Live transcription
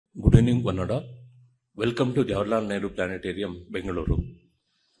Good evening, Vanada. Welcome to Jawaharlal Nehru Planetarium, Bengaluru.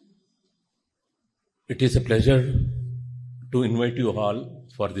 It is a pleasure to invite you all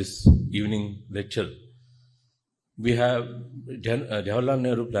for this evening lecture. We have Jawaharlal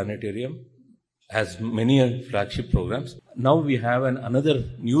Nehru Planetarium has many flagship programs. Now we have another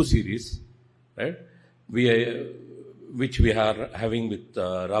new series, right? Which we are having with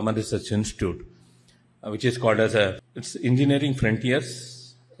Raman Research Institute, which is called as it's Engineering Frontiers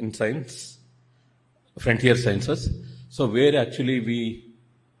in Science, Frontier Sciences. So where actually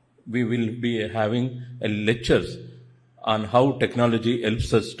we will be having lectures on how technology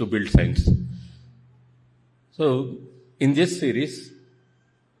helps us to build science. So in this series,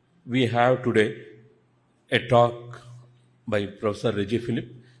 we have today a talk by Professor Reji Philip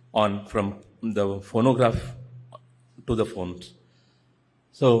on from the phonograph to the phones.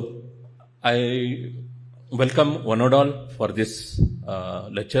 So I welcome one and all for this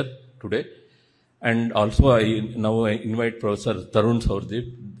lecture today. And also I invite Professor Tarun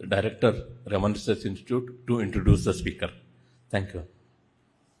Saurdeep, Director, Raman Research Institute, to introduce the speaker. Thank you.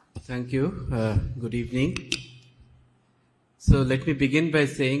 Thank you. Good evening. So let me begin by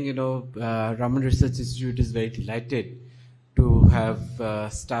saying, Raman Research Institute is very delighted to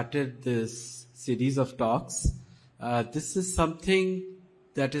have started this series of talks. This is something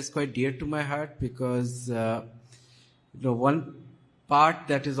that is quite dear to my heart because, one part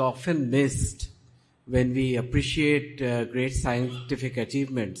that is often missed when we appreciate great scientific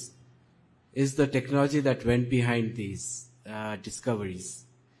achievements is the technology that went behind these discoveries.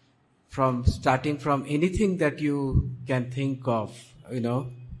 Starting from anything that you can think of,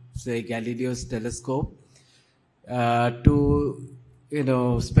 say Galileo's telescope, to,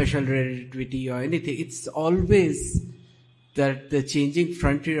 special relativity or anything. It's always that the changing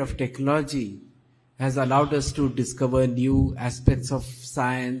frontier of technology has allowed us to discover new aspects of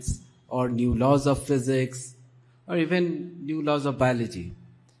science or new laws of physics or even new laws of biology.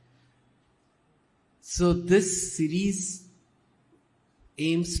 So this series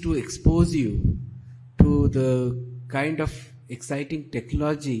aims to expose you to the kind of exciting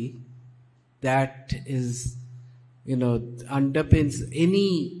technology that is, underpins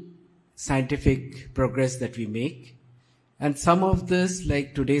any scientific progress that we make. And some of this,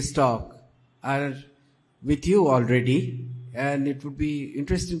 like today's talk, are with you already. And it would be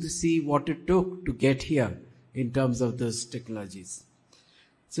interesting to see what it took to get here in terms of those technologies.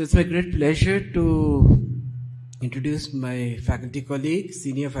 So it's my great pleasure to introduce my faculty colleague,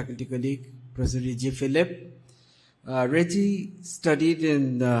 senior faculty colleague, Professor Reji Philip. Reji studied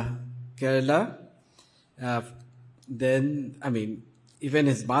in Kerala. Even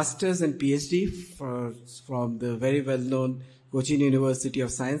his master's and PhD from the very well-known Cochin University of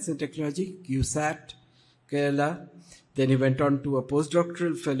Science and Technology, QSAT, Kerala. Then he went on to a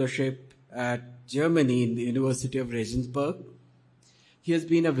postdoctoral fellowship at Germany in the University of Regensburg. He has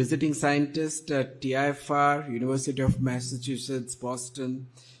been a visiting scientist at TIFR, University of Massachusetts, Boston,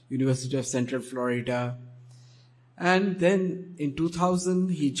 University of Central Florida. And then in 2000,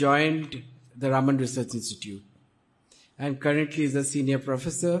 he joined the Raman Research Institute. And currently is a senior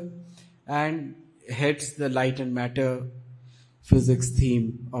professor and heads the light and matter physics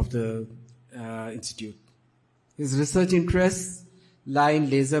theme of the institute. His research interests lie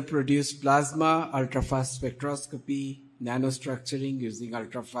in laser-produced plasma, ultrafast spectroscopy, nanostructuring using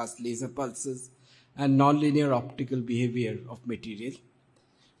ultrafast laser pulses, and nonlinear optical behavior of material.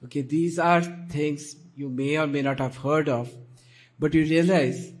 Okay, these are things you may or may not have heard of, but you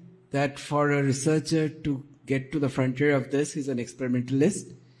realize that for a researcher to get to the frontier of this, he's an experimentalist.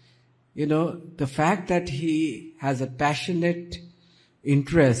 The fact that he has a passionate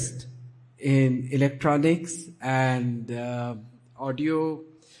interest in electronics and audio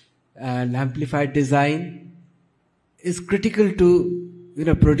and amplifier design is critical to,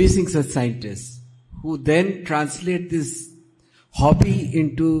 producing such scientists who then translate this hobby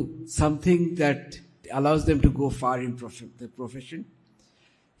into something that allows them to go far in the profession.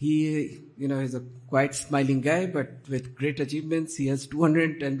 He, is a quite smiling guy, but with great achievements. He has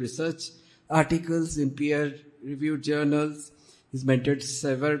 210 research articles in peer-reviewed journals. He's mentored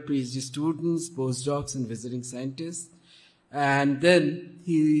several PhD students, postdocs, and visiting scientists. And then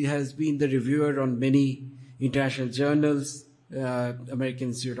he has been the reviewer on many international journals, American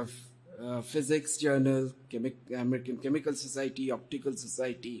Institute of Physics Journal, American Chemical Society, Optical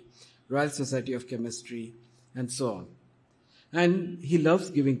Society, Royal Society of Chemistry, and so on. And he loves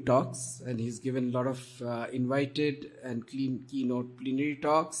giving talks, and he's given a lot of invited and keynote plenary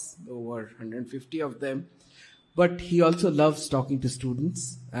talks, over 150 of them. But he also loves talking to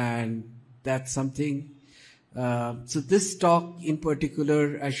students, and that's something So this talk in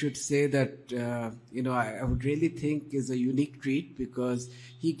particular, I should say that, I would really think is a unique treat because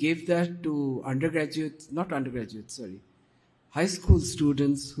he gave that to high school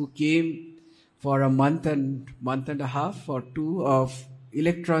students who came for a month and a half or two of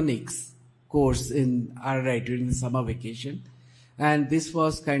electronics course in RI during the summer vacation. And this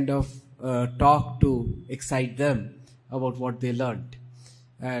was kind of a talk to excite them about what they learned.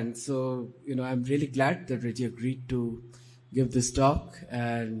 And so, I'm really glad that Reji agreed to give this talk.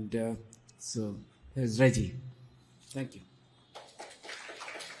 And so here's Reji. Thank you.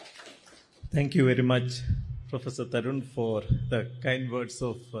 Thank you very much, Professor Tarun, for the kind words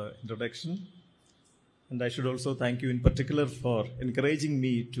of introduction. And I should also thank you in particular for encouraging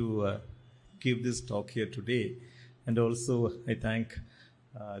me to give this talk here today. And also I thank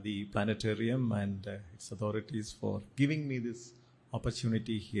the planetarium and its authorities for giving me this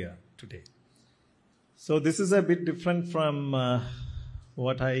opportunity here today. So this is a bit different from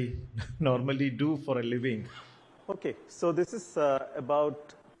what I normally do for a living. Okay, so this is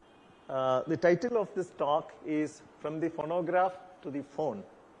about, the title of this talk is From the Phonograph to the Phone,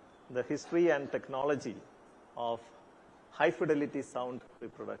 the History and Technology of High Fidelity Sound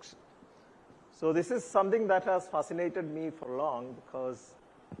Reproduction. So this is something that has fascinated me for long because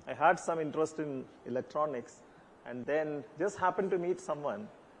I had some interest in electronics and then just happened to meet someone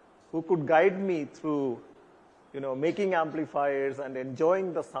who could guide me through, making amplifiers and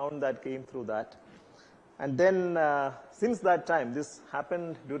enjoying the sound that came through that. And then since that time, this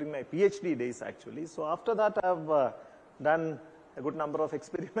happened during my PhD days actually. So after that, I've done a good number of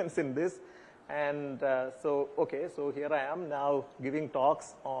experiments in this. And so here I am now giving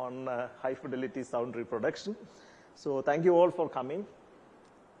talks on high fidelity sound reproduction. So thank you all for coming.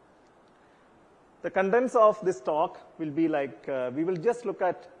 The contents of this talk will be like, we will just look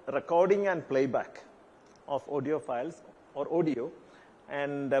at recording and playback of audio files or audio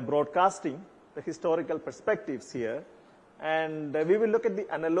and broadcasting, the historical perspectives here. And we will look at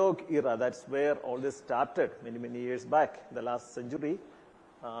the analog era. That's where all this started many, many years back, the last century,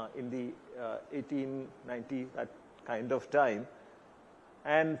 in the 1890, that kind of time.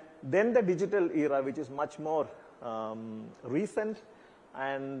 And then the digital era, which is much more recent.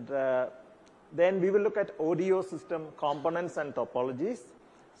 And then we will look at audio system components and topologies.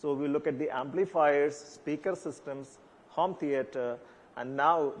 So we'll look at the amplifiers, speaker systems, home theater, and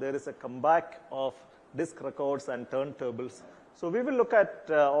now there is a comeback of disc records and turntables. So we will look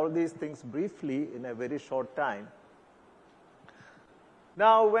at all these things briefly in a very short time.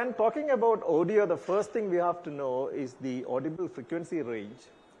 Now, when talking about audio, the first thing we have to know is the audible frequency range.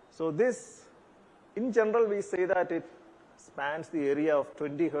 So this, in general, we say that it spans the area of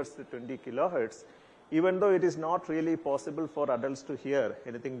 20 hertz to 20 kilohertz, even though it is not really possible for adults to hear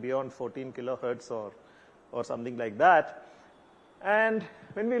anything beyond 14 kilohertz or something like that. And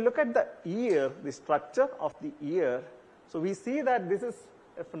when we look at the ear, the structure of the ear, so we see that this is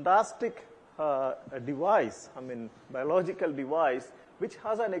a fantastic device, biological device, which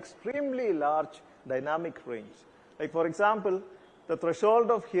has an extremely large dynamic range. Like for example, the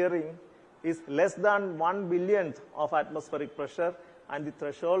threshold of hearing is less than 1 billionth of atmospheric pressure, and the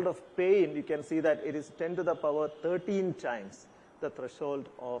threshold of pain, you can see that it is 10 to the power 13 times the threshold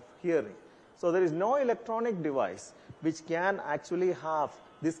of hearing. So there is no electronic device which can actually have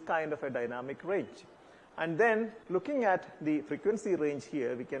this kind of a dynamic range. And then looking at the frequency range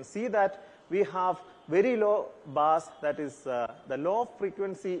here, we can see that we have very low bass, that is the low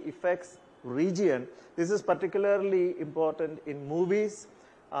frequency effects region. This is particularly important in movies.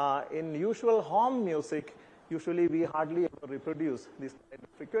 In usual home music, usually we hardly ever reproduce these kind of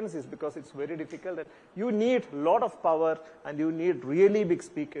frequencies because it's very difficult. And you need a lot of power and you need really big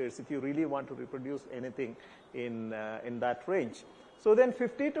speakers if you really want to reproduce anything in that range. So then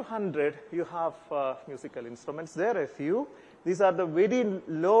 50 to 100, you have musical instruments. There are a few. These are the very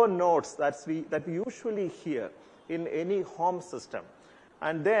low notes that we usually hear in any home system.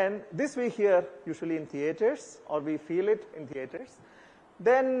 And then this we hear usually in theaters, or we feel it in theaters.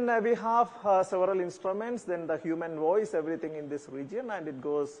 Then we have several instruments, then the human voice, everything in this region, and it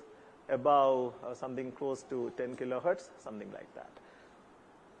goes above something close to 10 kilohertz, something like that.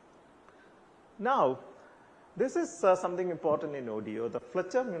 Now, this is something important in audio, the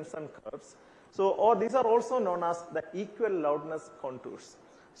Fletcher-Munson curves. So, these are also known as the equal loudness contours.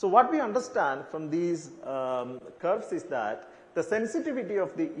 So what we understand from these curves is that the sensitivity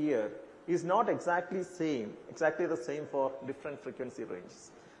of the ear is not exactly the same for different frequency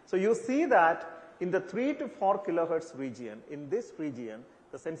ranges. So you see that in the 3 to 4 kilohertz region, in this region,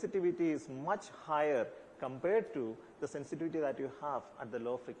 the sensitivity is much higher compared to the sensitivity that you have at the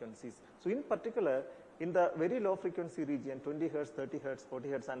low frequencies. So in particular, in the very low frequency region, 20 hertz, 30 hertz, 40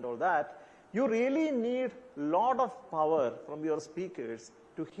 hertz and all that, you really need a lot of power from your speakers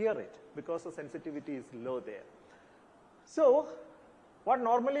to hear it because the sensitivity is low there. So what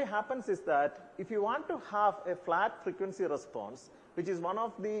normally happens is that if you want to have a flat frequency response, which is one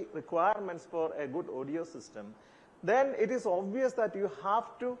of the requirements for a good audio system, then it is obvious that you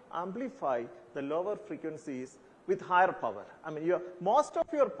have to amplify the lower frequencies with higher power. I mean, most of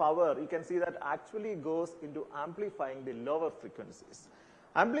your power, you can see that actually goes into amplifying the lower frequencies.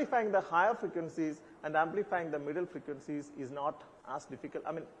 Amplifying the higher frequencies and amplifying the middle frequencies is not as difficult.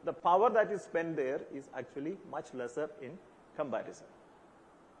 I mean, the power that is spent there is actually much lesser in comparison.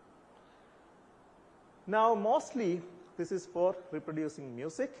 Now, mostly, this is for reproducing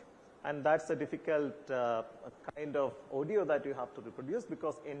music, and that's a difficult kind of audio that you have to reproduce,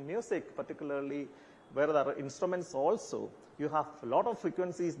 because in music, particularly where there are instruments also, you have a lot of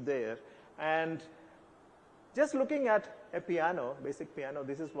frequencies there. And just looking at a piano, basic piano,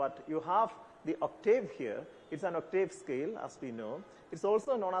 this is what you have. The octave here, it's an octave scale, as we know. It's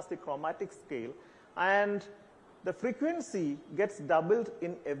also known as the chromatic scale, and the frequency gets doubled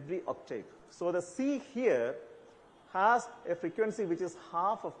in every octave. So the C here has a frequency which is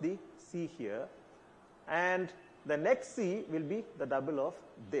half of the C here, and the next C will be the double of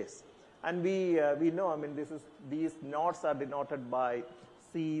this. And we know, I mean, these notes are denoted by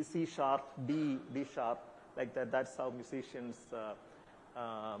C, C sharp, D, D sharp, like that. That's how musicians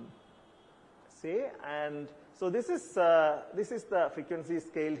say. And so this is the frequency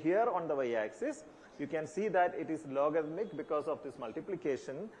scale here on the y-axis. You can see that it is logarithmic because of this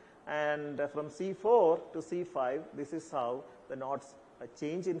multiplication. And from C4 to C5, this is how the notes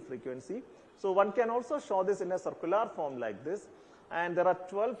change in frequency. So one can also show this in a circular form like this. And there are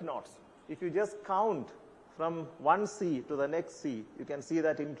 12 notes. If you just count from one C to the next C, you can see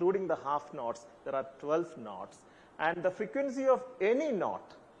that including the half notes, there are 12 notes. And the frequency of any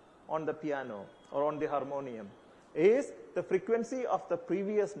note on the piano or on the harmonium is the frequency of the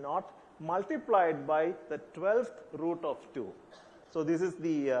previous note multiplied by the 12th root of 2. So this is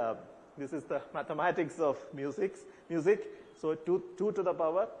the mathematics of music. So 2 to the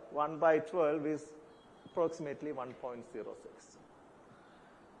power 1 by 12 is approximately 1.06.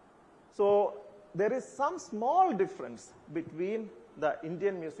 So there is some small difference between the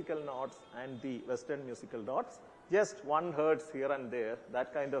Indian musical notes and the Western musical notes. Just 1 hertz here and there,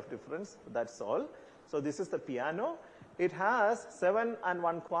 that kind of difference, that's all. So this is the piano. It has 7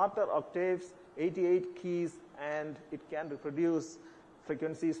 1/4 octaves, 88 keys, and it can reproduce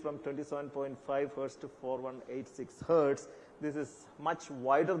frequencies from 27.5 hertz to 4186 hertz. This is much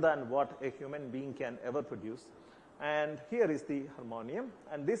wider than what a human being can ever produce. And here is the harmonium,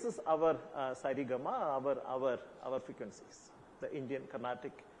 and this is our sarigama, our frequencies, the Indian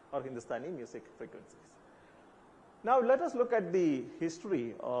Carnatic or Hindustani music frequencies. Now let us look at the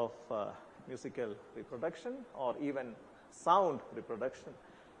history of musical reproduction or even sound reproduction.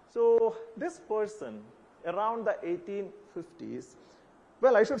 So this person around the 1850s,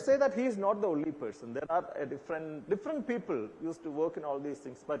 well, I should say that he is not the only person. There are different people used to work in all these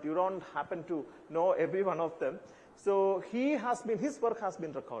things, but you don't happen to know every one of them. So his work has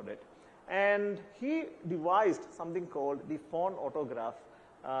been recorded, and he devised something called the phonograph.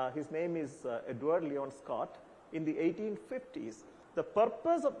 His name is Edward Leon Scott. In the 1850s, the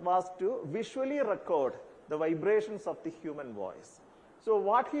purpose was to visually record the vibrations of the human voice. So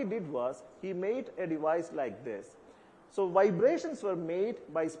what he did was, he made a device like this. So vibrations were made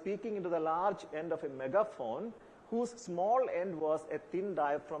by speaking into the large end of a megaphone, whose small end was a thin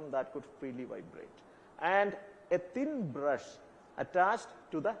diaphragm that could freely vibrate. And a thin brush attached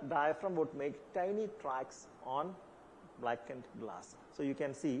to the diaphragm would make tiny tracks on blackened glass. So you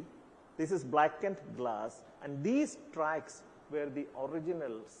can see, this is blackened glass, and these tracks were the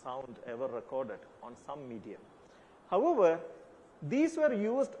original sound ever recorded on some medium. However, these were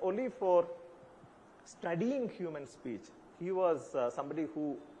used only for studying human speech. He was somebody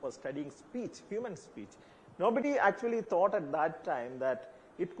who was studying speech, human speech. Nobody actually thought at that time that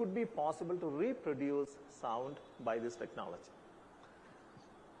it could be possible to reproduce sound by this technology.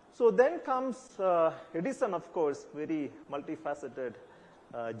 So then comes Edison, of course, very multifaceted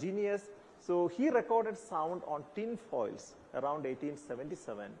genius. So he recorded sound on tin foils around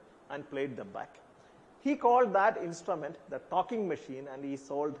 1877 and played them back. He called that instrument the talking machine, and he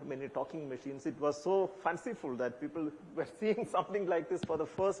sold many talking machines. It was so fanciful that people were seeing something like this for the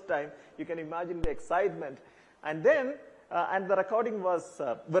first time. You can imagine the excitement. And then, and the recording was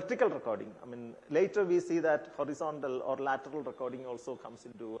vertical recording. I mean, later we see that horizontal or lateral recording also comes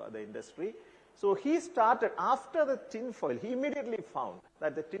into the industry. So he started, after the tin foil, he immediately found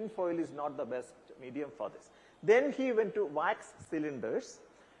that the tin foil is not the best medium for this. Then he went to wax cylinders,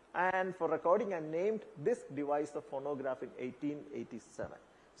 and for recording and named this device the phonograph in 1887.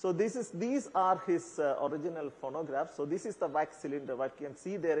 So these are his original phonographs. So this is the wax cylinder. What you can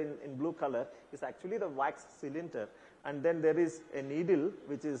see there in blue color is actually the wax cylinder. And then there is a needle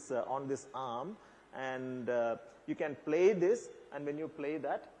which is on this arm, and you can play this, and when you play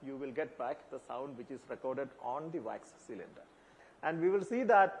that, you will get back the sound which is recorded on the wax cylinder. And we will see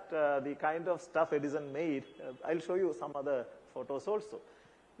that the kind of stuff Edison made. I'll show you some other photos also.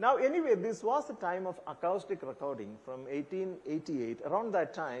 Now, anyway, this was the time of acoustic recording from 1888. Around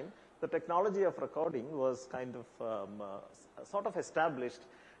that time, the technology of recording was kind of sort of established.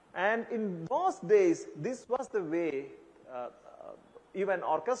 And in those days, this was the way even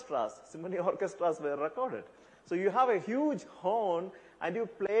orchestras, symphony orchestras were recorded. So you have a huge horn, and you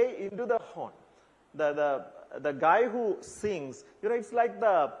play into the horn. The guy who sings, it's like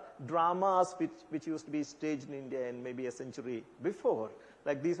the dramas which used to be staged in India in maybe a century before.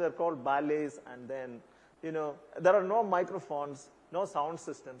 Like these were called ballets, and then, there are no microphones, no sound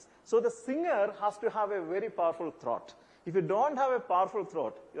systems. So the singer has to have a very powerful throat. If you don't have a powerful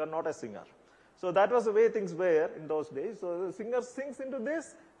throat, you are not a singer. So that was the way things were in those days. So the singer sings into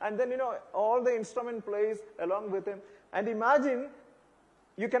this, and then, all the instrument plays along with him. And imagine,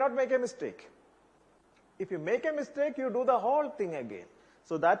 you cannot make a mistake. If you make a mistake, you do the whole thing again.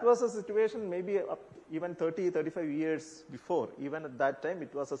 So that was a situation maybe even 30, 35 years before. Even at that time,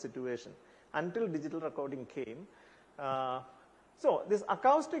 it was a situation until digital recording came. So this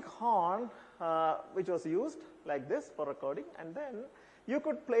acoustic horn, which was used like this for recording, and then you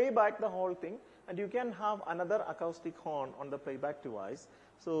could play back the whole thing, and you can have another acoustic horn on the playback device.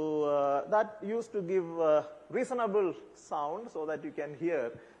 So that used to give reasonable sound so that you can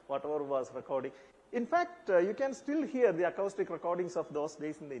hear whatever was recording. In fact, you can still hear the acoustic recordings of those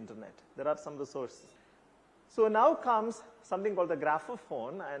days in the internet. There are some resources. So now comes something called the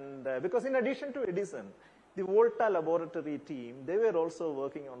gramophone, and because in addition to Edison, the Volta laboratory team, they were also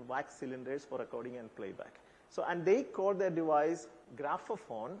working on wax cylinders for recording and playback. So, and they called their device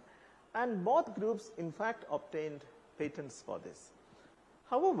gramophone, and both groups in fact obtained patents for this.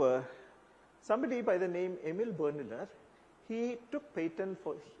 However, somebody by the name Emil Berliner, he took patent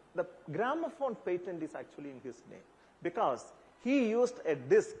for, the gramophone patent is actually in his name, because he used a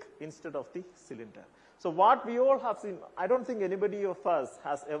disc instead of the cylinder. So what we all have seen, I don't think anybody of us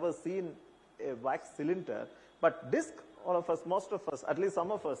has ever seen a wax cylinder, but disc, all of us, most of us, at least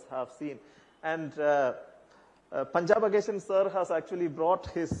some of us have seen. And Punjab Agashan sir has actually brought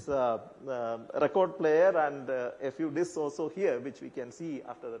his record player and a few discs also here, which we can see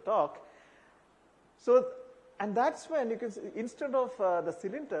after the talk. So, and that's when you can see, instead of the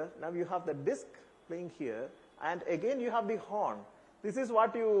cylinder, now you have the disc playing here, and again you have the horn. This is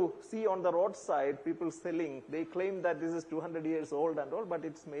what you see on the roadside, people selling. They claim that this is 200 years old and all, but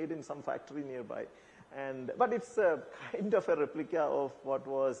it's made in some factory nearby. But it's kind of a replica of what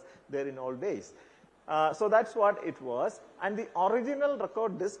was there in old days. So that's what it was. And the original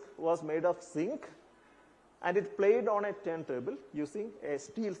record disc was made of zinc, and it played on a turntable using a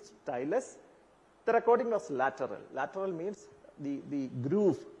steel stylus. The recording was lateral. Lateral means the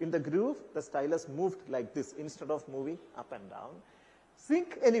groove. In the groove, the stylus moved like this instead of moving up and down.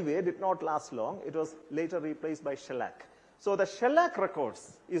 Zinc, anyway, did not last long. It was later replaced by shellac. So the shellac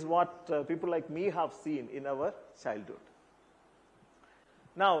records is what people like me have seen in our childhood.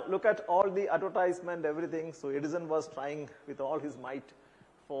 Now, look at all the advertisement, everything. So Edison was trying with all his might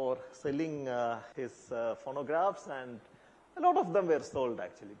for selling his phonographs, and a lot of them were sold,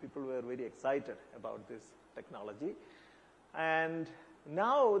 actually. People were very excited about this technology. And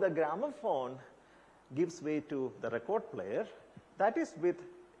now the gramophone gives way to the record player. That is with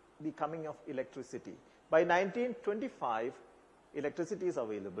the coming of electricity. By 1925, electricity is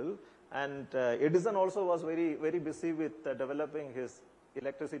available, and Edison also was very, very busy with developing his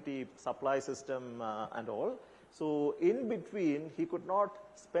electricity supply system and all. So in between, he could not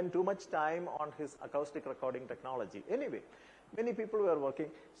spend too much time on his acoustic recording technology. Anyway, many people were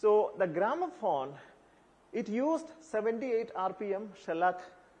working. So the gramophone, it used 78 RPM shellac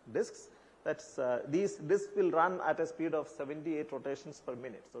discs. That's these discs will run at a speed of 78 rotations per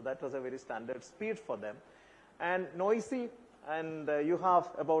minute. So that was a very standard speed for them. And noisy, and you have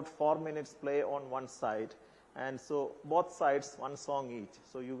about 4 minutes play on one side. And so both sides, one song each.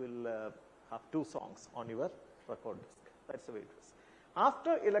 So you will have 2 songs on your record disc. That's the way it was.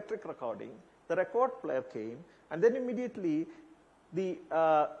 After electric recording, the record player came, and then immediately the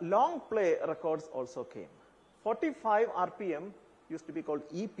long play records also came. 45 RPM used to be called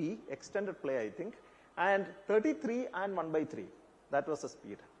EP, extended play, I think, and 33 and 1/3. That was the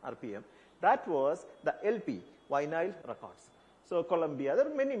speed, RPM. That was the LP, vinyl records. So Columbia, there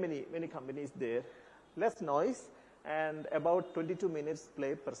are many companies there. Less noise and about 22 minutes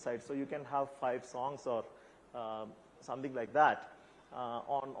play per side. So you can have 5 songs or something like that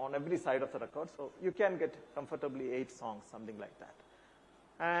on every side of the record. So you can get comfortably 8 songs, something like that.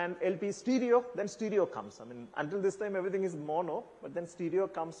 And LP stereo, then stereo comes. I mean, until this time everything is mono, but then stereo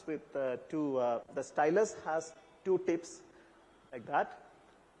comes with the stylus has 2 tips like that.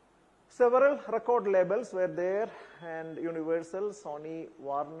 Several record labels were there, and Universal, Sony,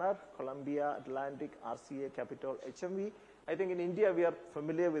 Warner, Columbia, Atlantic, RCA, Capitol, HMV. I think in India we are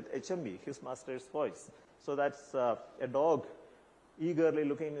familiar with HMV, His Master's Voice. So that's a dog eagerly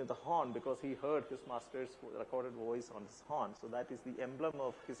looking into the horn because he heard His Master's recorded voice on his horn. So that is the emblem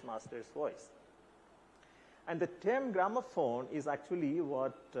of His Master's Voice. And the term gramophone is actually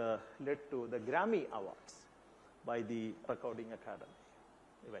what led to the Grammy Awards by the Recording Academy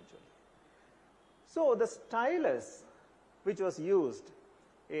eventually. So the stylus which was used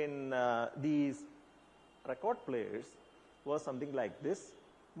in these record players was something like this,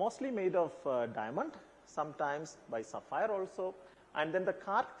 mostly made of diamond, sometimes by sapphire also, and then the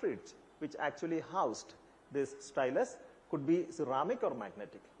cartridge which actually housed this stylus could be ceramic or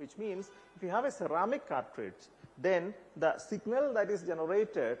magnetic, which means if you have a ceramic cartridge, then the signal that is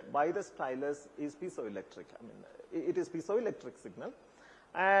generated by the stylus is piezoelectric. I mean, it is piezoelectric signal.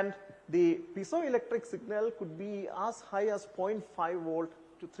 And the piezoelectric signal could be as high as 0.5 volt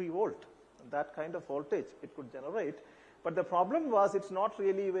to 3 volt. That kind of voltage it could generate. But the problem was it's not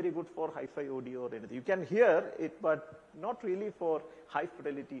really very good for hi-fi audio or anything. You can hear it, but not really for high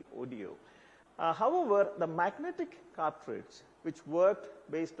fidelity audio. However, the magnetic cartridge, which worked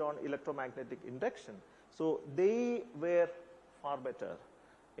based on electromagnetic induction, so they were far better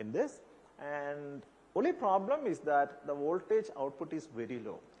in this. And only problem is that the voltage output is very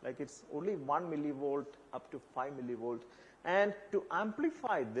low, like it's only 1 millivolt up to 5 millivolt. And to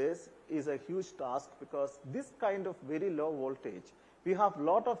amplify this is a huge task because this kind of very low voltage, we have a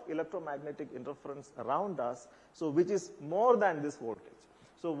lot of electromagnetic interference around us, so which is more than this voltage.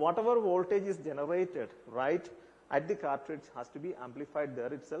 So whatever voltage is generated right at the cartridge has to be amplified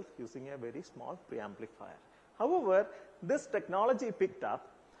there itself using a very small preamplifier. However, this technology picked up.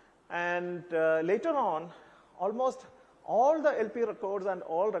 And later on, almost all the LP records and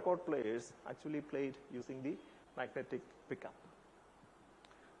all record players actually played using the magnetic pickup.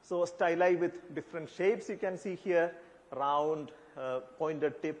 So styli with different shapes you can see here, round,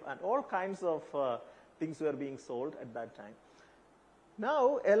 pointed tip, and all kinds of things were being sold at that time.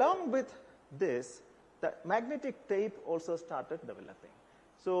 Now, along with this, the magnetic tape also started developing.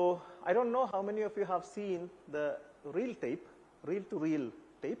 So I don't know how many of you have seen the reel tape, reel-to-reel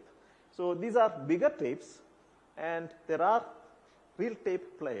tape. So these are bigger tapes, and there are reel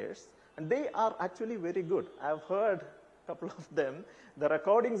tape players, and they are actually very good. I've heard a couple of them. The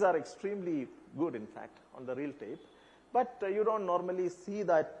recordings are extremely good, in fact, on the reel tape, but you don't normally see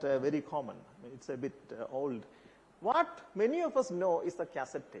that very common. It's a bit old. What many of us know is the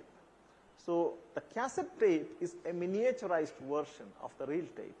cassette tape. So the cassette tape is a miniaturized version of the reel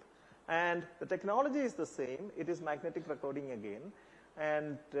tape, and the technology is the same. It is magnetic recording again.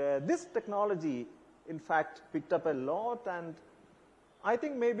 And this technology, in fact, picked up a lot, and I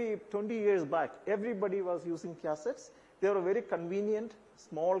think maybe 20 years back, everybody was using cassettes. They were very convenient,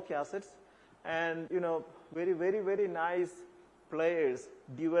 small cassettes, and, you know, very nice players,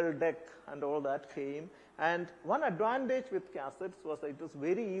 dual deck and all that came. And one advantage with cassettes was that it was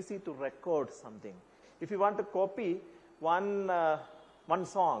very easy to record something. If you want to copy one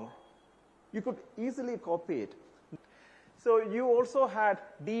song, you could easily copy it. So you also had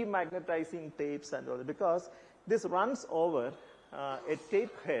demagnetizing tapes and all that, because this runs over a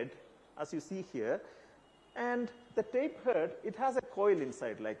tape head, as you see here, and the tape head, it has a coil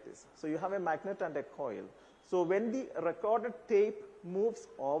inside like this. So you have a magnet and a coil. So when the recorded tape moves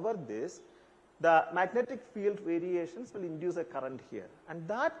over this, the magnetic field variations will induce a current here, and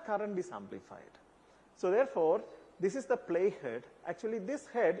that current is amplified. So therefore, this is the play head. Actually, this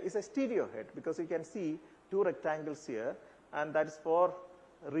head is a stereo head because you can see 2 rectangles here, and that is for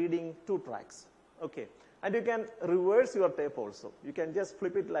reading 2 tracks. Okay, and you can reverse your tape also. You can just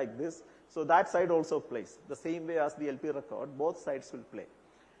flip it like this. So that side also plays the same way as the LP record. Both sides will play.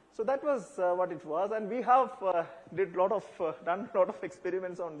 So that was what it was, and we have done a lot of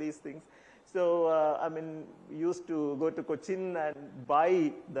experiments on these things. So I mean, we used to go to Cochin and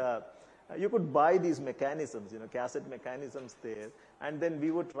buy you could buy these mechanisms, you know, cassette mechanisms there, and then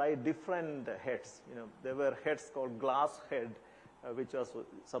we would try different heads. You know, there were heads called glass head, which was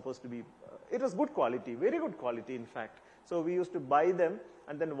supposed to be, it was good quality, very good quality, in fact. So we used to buy them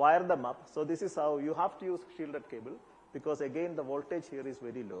and then wire them up. So this is how you have to use shielded cable, because again the voltage here is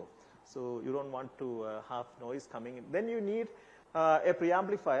very low. So you don't want to have noise coming in. Then you need a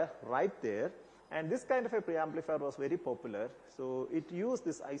preamplifier right there. And this kind of a preamplifier was very popular. So it used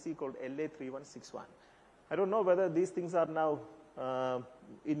this IC called LA3161. I don't know whether these things are now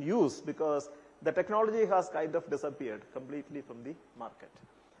in use, because the technology has kind of disappeared completely from the market.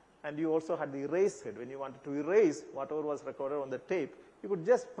 And you also had the erase head. When you wanted to erase whatever was recorded on the tape, you could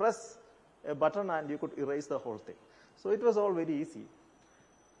just press a button and you could erase the whole thing. So it was all very easy.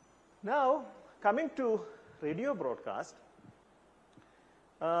 Now, coming to radio broadcast,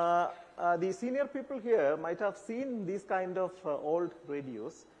 the senior people here might have seen these kind of old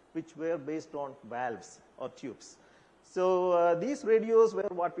radios which were based on valves or tubes. So these radios were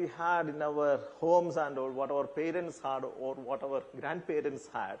what we had in our homes and or what our parents had or what our grandparents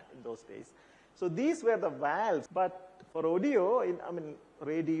had in those days. So these were the valves, but for audio,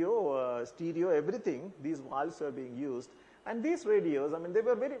 radio, stereo, everything, these valves were being used. And these radios, they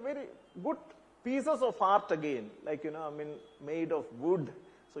were very, very good pieces of art again, like, made of wood.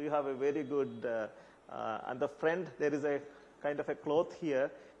 So you have a very good, and the front, there is a kind of a cloth here.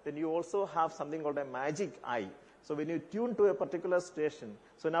 Then you also have something called a magic eye. So when you tune to a particular station,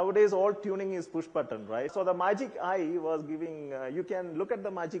 so nowadays all tuning is push button, right? So the magic eye was giving, you can look at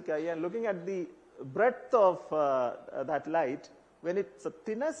the magic eye and looking at the breadth of that light, when it's the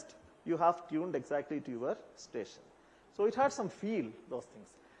thinnest, you have tuned exactly to your station. So it had some feel, those things.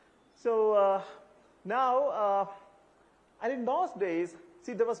 So now, and in those days,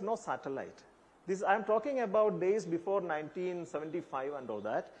 see, there was no satellite. I'm talking about days before 1975 and all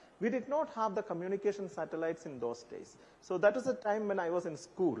that. We did not have the communication satellites in those days. So that was the time when I was in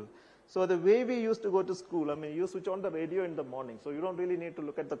school. So the way we used to go to school, you switch on the radio in the morning. So you don't really need to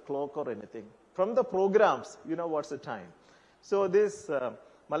look at the clock or anything. From the programs, you know what's the time. So this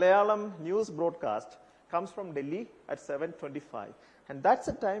Malayalam news broadcast comes from Delhi at 7:25. And that's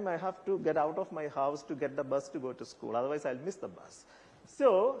the time I have to get out of my house to get the bus to go to school. Otherwise, I'll miss the bus.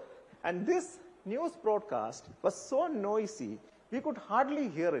 So, and this news broadcast was so noisy, we could hardly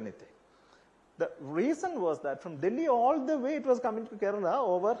hear anything. The reason was that from Delhi all the way it was coming to Kerala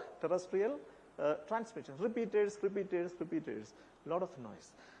over terrestrial transmission. Repeaters, a lot of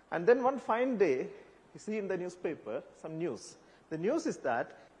noise. And then one fine day, you see in the newspaper, some news. The news is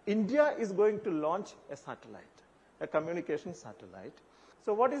that India is going to launch a satellite, a communication satellite.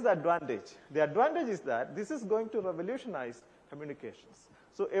 So what is the advantage? The advantage is that this is going to revolutionize communications.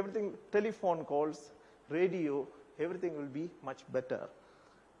 So everything, telephone calls, radio, everything will be much better.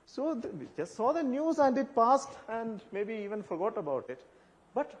 So we just saw the news and it passed and maybe even forgot about it.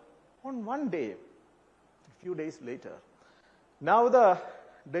 But on one day, a few days later, now the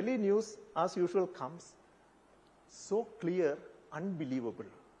Delhi news as usual comes, so clear, unbelievable.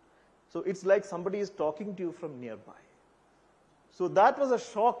 So it's like somebody is talking to you from nearby. So that was a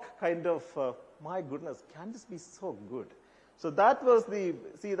shock kind of, my goodness, can this be so good? So that was the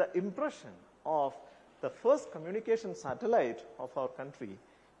impression of the first communication satellite of our country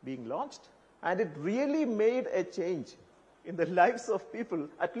being launched. And it really made a change in the lives of people,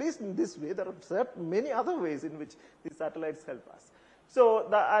 at least in this way. There are many other ways in which these satellites help us.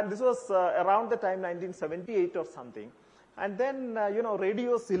 So and this was around the time 1978 or something. And then,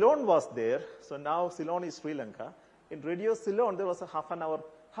 Radio Ceylon was there. So now Ceylon is Sri Lanka. In Radio Ceylon, there was a half an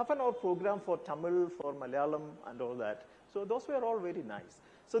hour program for Tamil, for Malayalam and all that. So those were all very nice.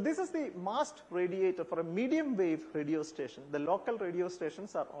 So this is the mast radiator for a medium wave radio station. The local radio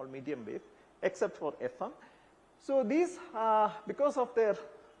stations are all medium wave, except for FM. So these, because of their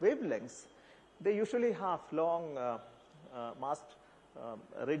wavelengths, they usually have long mast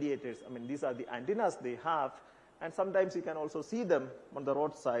radiators. These are the antennas they have. And sometimes you can also see them on the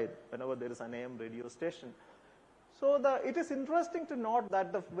roadside whenever there is an AM radio station. So it is interesting to note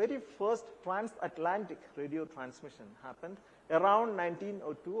that the very first transatlantic radio transmission happened around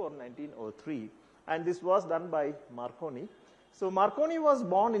 1902 or 1903. And this was done by Marconi. So Marconi was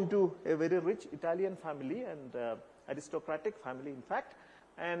born into a very rich Italian family and aristocratic family, in fact.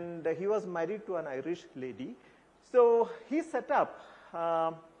 And he was married to an Irish lady. So he set up,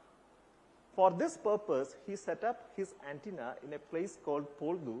 for this purpose, he set up his antenna in a place called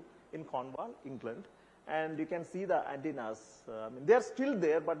Poldhu in Cornwall, England. And you can see the antennas. They are still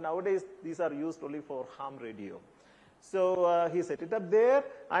there, but nowadays these are used only for ham radio. So he set it up there,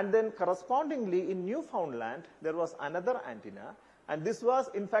 and then correspondingly in Newfoundland, there was another antenna. And this was,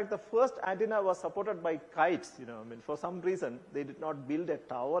 in fact, the first antenna was supported by kites. For some reason, they did not build a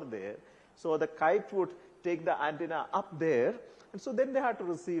tower there. So the kite would take the antenna up there. And so then they had to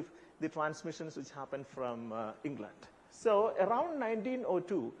receive the transmissions which happened from England. So around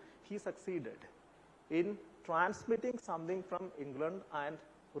 1902, he succeeded in transmitting something from England and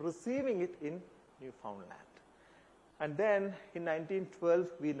receiving it in Newfoundland. And then in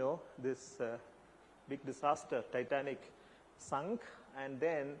 1912, we know this big disaster, Titanic sunk, and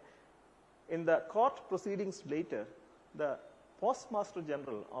then in the court proceedings later, the Postmaster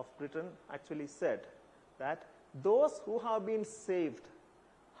General of Britain actually said that those who have been saved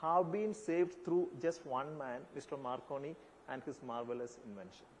through just one man, Mr. Marconi, and his marvelous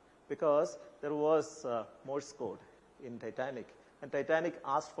invention. Because there was Morse code in Titanic, and Titanic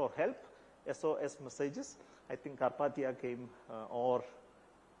asked for help, SOS messages. I think Carpathia came, or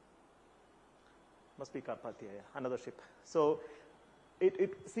must be Carpathia, yeah, another ship. So,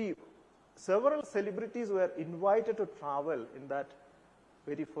 see, several celebrities were invited to travel in that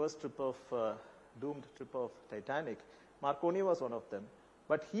very first trip of, doomed trip of Titanic. Marconi was one of them,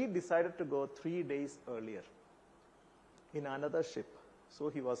 but he decided to go 3 days earlier in another ship, so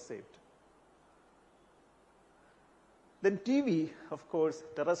he was saved. Then TV, of course,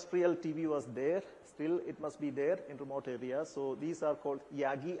 terrestrial TV was there. Still, it must be there in remote areas. So these are called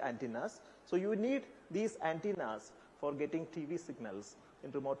Yagi antennas. So you need these antennas for getting TV signals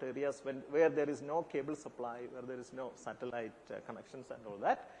in remote areas where there is no cable supply, where there is no satellite connections and all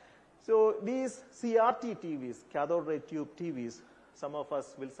that. So these CRT TVs, cathode ray tube TVs, some of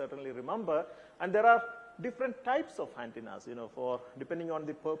us will certainly remember. And there are different types of antennas, for depending on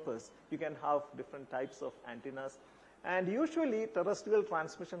the purpose, you can have different types of antennas. And usually terrestrial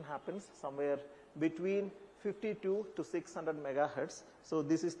transmission happens somewhere between 52 to 600 megahertz. So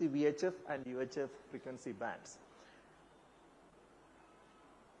this is the VHF and UHF frequency bands.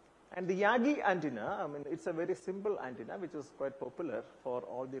 And the Yagi antenna, it's a very simple antenna which is quite popular for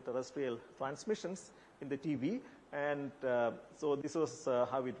all the terrestrial transmissions in the TV. And so this was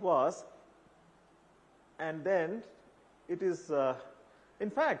how it was. And then it is,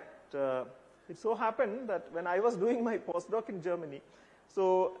 in fact, it so happened that when I was doing my postdoc in Germany,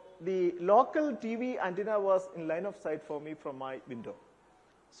 so the local TV antenna was in line of sight for me from my window.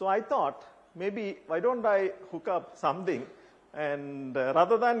 So I thought, maybe why don't I hook up something, and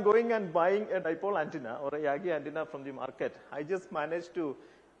rather than going and buying a dipole antenna or a Yagi antenna from the market, I just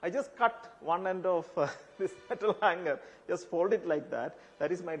cut one end of this metal hanger, just fold it like that.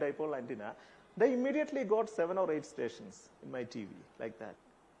 That is my dipole antenna. They immediately got 7 or 8 stations in my TV, like that.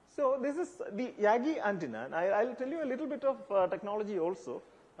 So this is the Yagi antenna. And I'll tell you a little bit of technology also,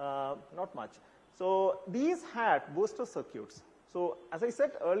 not much. So these had booster circuits. So as I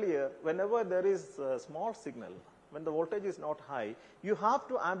said earlier, whenever there is a small signal, when the voltage is not high, you have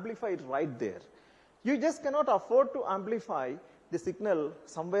to amplify it right there. You just cannot afford to amplify the signal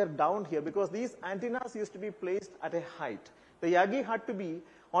somewhere down here, because these antennas used to be placed at a height. The Yagi had to be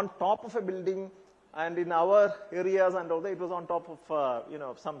on top of a building, and in our areas and all that, it was on top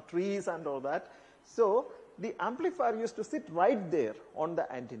of some trees and all that. So the amplifier used to sit right there on the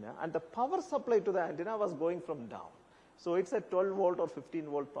antenna, and the power supply to the antenna was going from down. So it's a 12 volt or 15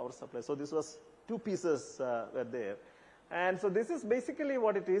 volt power supply. So this was 2 pieces were there. And so this is basically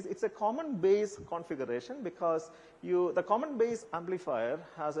what it is. It's a common base configuration, because the common base amplifier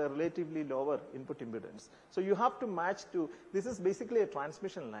has a relatively lower input impedance. So you have to match to, this is basically a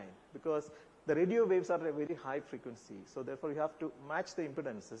transmission line, because the radio waves are a very high frequency. So therefore you have to match the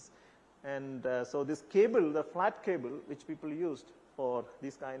impedances. And so this cable, the flat cable, which people used for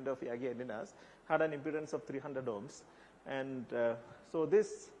these kind of Yagi antennas, had an impedance of 300 ohms. And so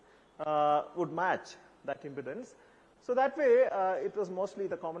this would match that impedance. So that way, it was mostly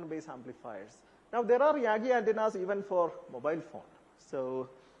the common base amplifiers. Now there are Yagi antennas even for mobile phone. So,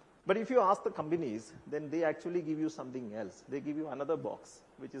 but if you ask the companies, then they actually give you something else. They give you another box,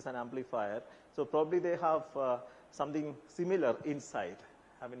 which is an amplifier. So probably they have something similar inside.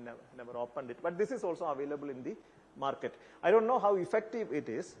 I mean, never opened it, but this is also available in the market. I don't know how effective it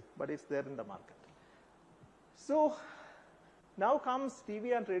is, but it's there in the market. So now comes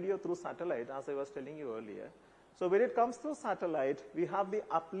TV and radio through satellite, as I was telling you earlier. So when it comes to satellite, we have the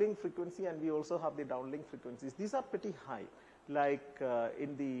uplink frequency and we also have the downlink frequencies. These are pretty high, like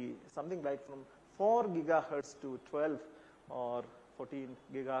something like from 4 gigahertz to 12 or 14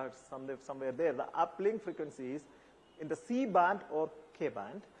 gigahertz, somewhere there. The uplink frequencies in the C band or K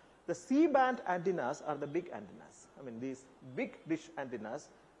band. The C band antennas are the big antennas. I mean, these big dish antennas,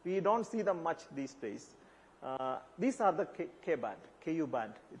 we don't see them much these days. These are the K band, KU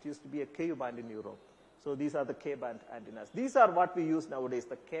band. It used to be a KU band in Europe. So these are the K-band antennas. These are what we use nowadays,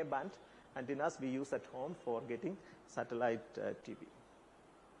 the K-band antennas we use at home for getting satellite TV.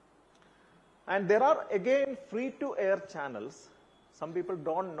 And there are again free-to-air channels. Some people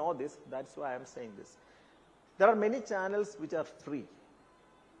don't know this, that's why I'm saying this. There are many channels which are free.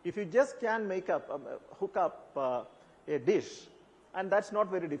 If you just can hook up a dish, and that's not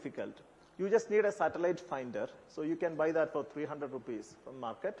very difficult. You just need a satellite finder. So you can buy that for 300 rupees from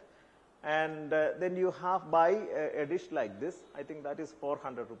market. And then you buy a dish like this. I think that is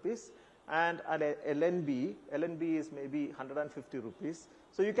 400 rupees. And an LNB is maybe 150 rupees.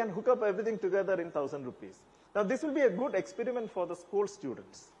 So you can hook up everything together in 1,000 rupees. Now this will be a good experiment for the school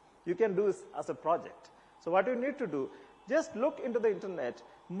students. You can do this as a project. So what you need to do, just look into the internet.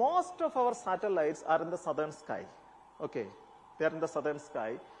 Most of our satellites are in the southern sky. Okay, they are in the southern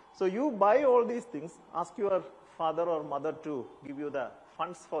sky. So you buy all these things, ask your father or mother to give you the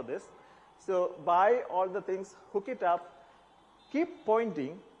funds for this. So buy all the things, hook it up, keep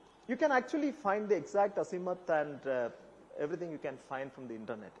pointing. You can actually find the exact azimuth and everything you can find from the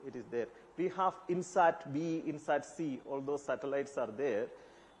internet. It is there. We have INSAT B, INSAT C, all those satellites are there.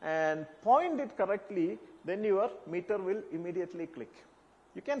 And point it correctly, then your meter will immediately click.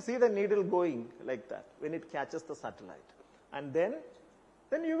 You can see the needle going like that when it catches the satellite. And then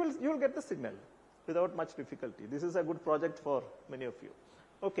you will get the signal without much difficulty. This is a good project for many of you.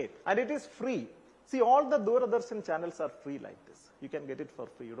 Okay, and it is free. See, all the Doordarshan channels are free like this. You can get it for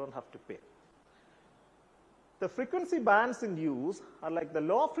free. You don't have to pay. The frequency bands in use are like the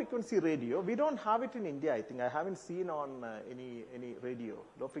low frequency radio. We don't have it in India, I think. I haven't seen on any radio,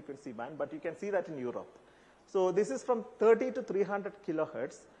 low frequency band, but you can see that in Europe. So this is from 30 to 300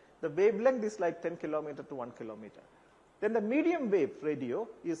 kilohertz. The wavelength is like 10 kilometer to 1 kilometer. Then the medium wave radio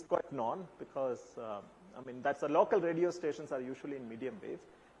is quite known because, that's the local radio stations are usually in medium wave.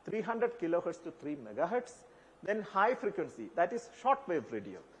 300 kilohertz to 3 megahertz. Then high frequency, that is short wave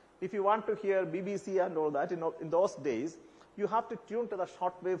radio. If you want to hear BBC and all that, in those days, you have to tune to the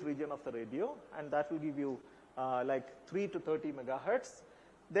short wave region of the radio, and that will give you like 3 to 30 megahertz.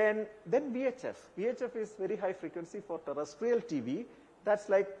 Then VHF. VHF is very high frequency for terrestrial TV. That's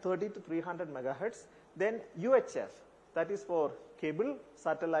like 30 to 300 megahertz. Then UHF, that is for cable,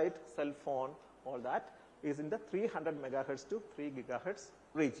 satellite, cell phone, all that is in the 300 megahertz to 3 gigahertz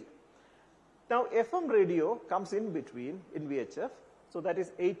region. Now FM radio comes in between in VHF. So that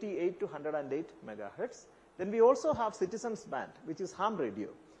is 88 to 108 megahertz. Then we also have citizens band, which is ham radio.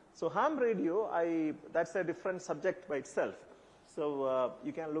 So ham radio, that's a different subject by itself. So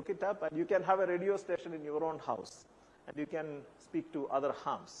you can look it up, and you can have a radio station in your own house, and you can speak to other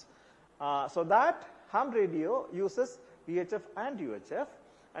hams. So that ham radio uses VHF and UHF,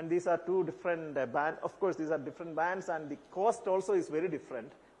 and these are two different bands. Of course, these are different bands, and the cost also is very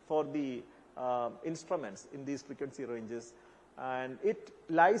different for the instruments in these frequency ranges. And it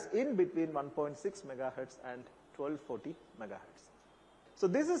lies in between 1.6 megahertz and 1240 megahertz. So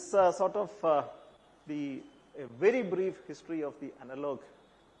this is sort of a very brief history of the analog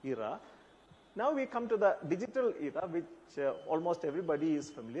era. Now we come to the digital era, which almost everybody is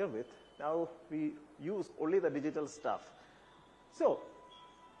familiar with. Now we use only the digital stuff. So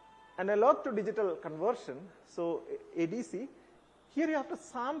analog to digital conversion, so ADC, here you have to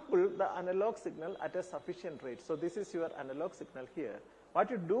sample the analog signal at a sufficient rate. So this is your analog signal here.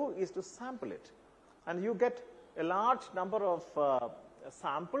 What you do is to sample it, and you get a large number of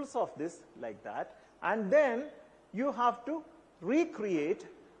samples of this like that, and then you have to recreate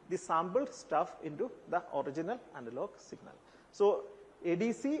the sampled stuff into the original analog signal. So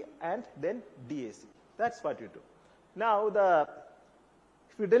ADC and then DAC. That's what you do. Now the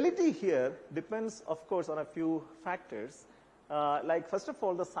fidelity here depends, of course, on a few factors. Like first of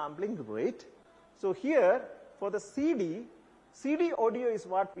all, the sampling rate. So here for the CD audio is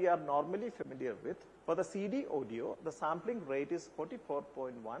what we are normally familiar with. For the CD audio, the sampling rate is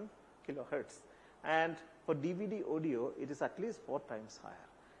 44.1 kilohertz. And for DVD audio, it is at least 4 times higher,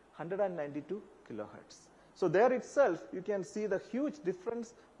 192 kilohertz. So there itself, you can see the huge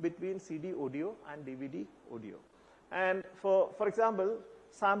difference between CD audio and DVD audio. And for example,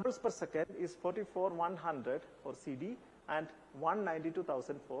 samples per second is 44,100 for CD and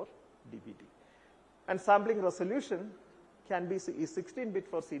 192,000 for DVD. And sampling resolution can be is 16-bit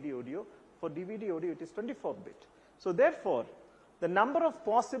for CD audio. For DVD audio, it is 24-bit. So therefore, the number of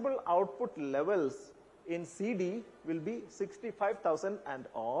possible output levels in CD will be 65,000 and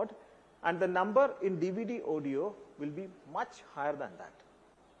odd, and the number in DVD audio will be much higher than that.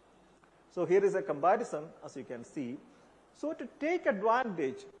 So here is a comparison, as you can see. So to take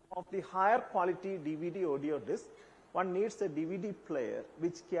advantage of the higher quality DVD audio disc, one needs a DVD player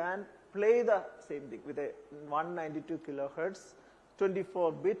which can play the same thing with a 192 kilohertz,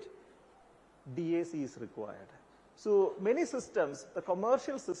 24-bit DAC is required. So many systems, the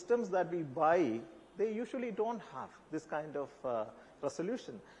commercial systems that we buy, they usually don't have this kind of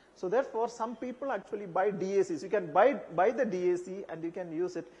resolution. So therefore, some people actually buy DACs. You can buy the DAC and you can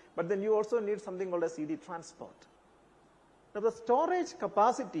use it, but then you also need something called a CD transport. Now the storage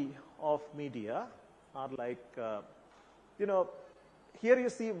capacity of media are like, here you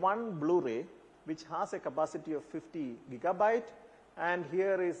see one Blu-ray which has a capacity of 50 gigabyte, and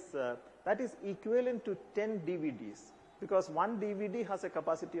here is, that is equivalent to 10 DVDs, because one DVD has a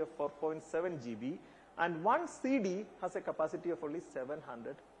capacity of 4.7 GB and one CD has a capacity of only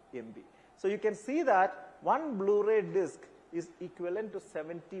 700 MB. So you can see that one Blu-ray disc is equivalent to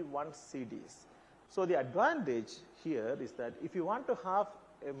 71 CDs. So the advantage here is that if you want to have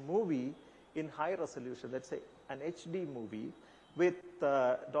a movie in high resolution, let's say an HD movie with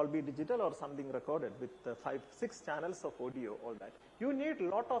Dolby Digital or something recorded with 5-6 channels of audio, all that, you need a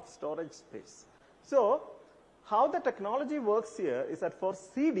lot of storage space. So how the technology works here is that for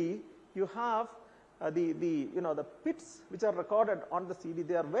CD, you have the bits which are recorded on the CD,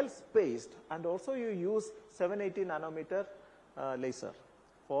 they are well spaced, and also you use 780 nanometer laser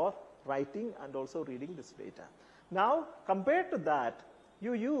for writing and also reading this data. Now, compared to that,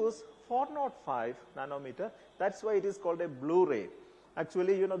 you use 405 nanometer. That's why it is called a Blu-ray.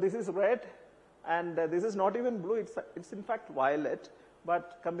 Actually, this is red, and this is not even blue. It's in fact violet,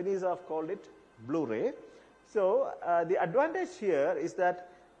 but companies have called it Blu-ray. So the advantage here is that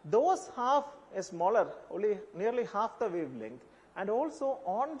those have a smaller, only nearly half the wavelength, and also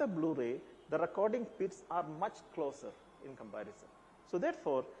on the Blu-ray, the recording bits are much closer in comparison. So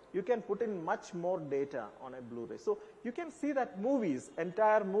therefore, you can put in much more data on a Blu-ray. So you can see that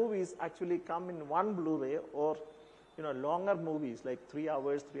entire movies actually come in one Blu-ray, or longer movies like 3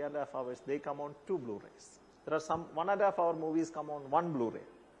 hours, 3.5 hours, they come on 2 Blu-rays. There are some 1.5 hour movies come on 1 Blu-ray.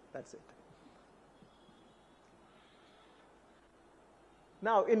 That's it.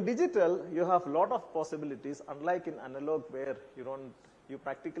 Now in digital, you have a lot of possibilities, unlike in analog where you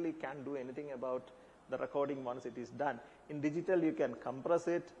practically can't do anything about the recording once it is done. In digital, you can compress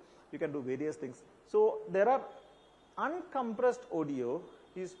it, you can do various things. So there are uncompressed audio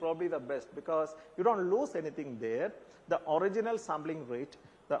is probably the best, because you don't lose anything there. The original sampling rate,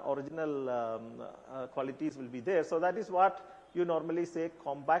 the original qualities will be there. So that is what you normally say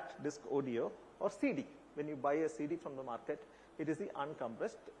compact disc audio or CD. When you buy a CD from the market, it is the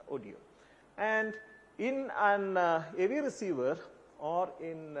uncompressed audio. And in an AV receiver or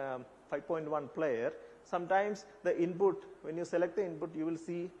in 5.1 player, sometimes the input, when you select the input, you will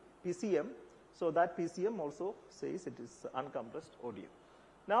see PCM. So that PCM also says it is uncompressed audio.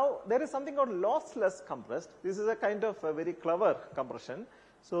 Now there is something called lossless compressed. This is a kind of a very clever compression.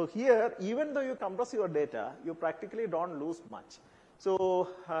 So here, even though you compress your data, you practically don't lose much. So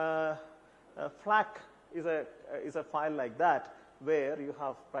FLAC is a file like that, where you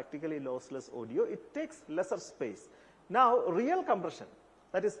have practically lossless audio. It takes lesser space. Now real compression,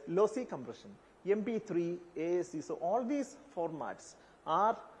 that is lossy compression, MP3, AAC, so all these formats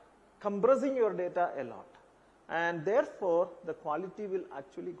are compressing your data a lot, and therefore the quality will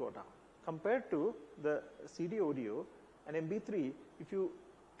actually go down. Compared to the CD audio and MP3, if you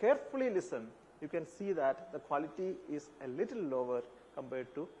carefully listen, you can see that the quality is a little lower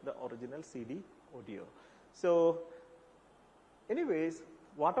compared to the original CD audio. So anyways,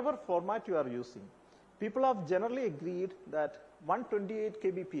 whatever format you are using, people have generally agreed that 128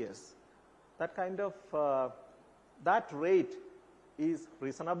 kbps, that kind of, that rate is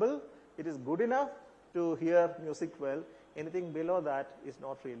reasonable. It is good enough to hear music well. Anything below that is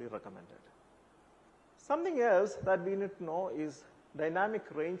not really recommended. Something else that we need to know is dynamic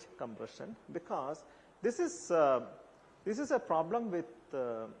range compression, because this is a problem with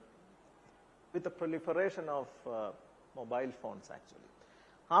the proliferation of mobile phones actually.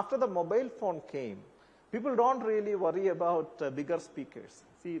 After the mobile phone came, people don't really worry about bigger speakers.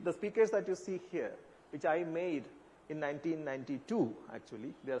 See, the speakers that you see here, which I made in 1992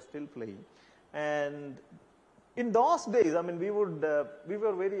 actually, they are still playing. And in those days, I mean, we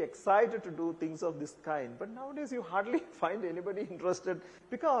were very excited to do things of this kind, but nowadays you hardly find anybody interested,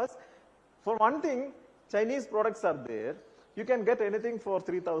 because for one thing, Chinese products are there. You can get anything for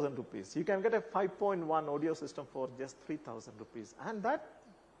 3,000 rupees. You can get a 5.1 audio system for just 3,000 rupees. And that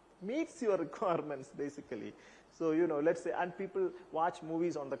meets your requirements basically. So, let's say, and people watch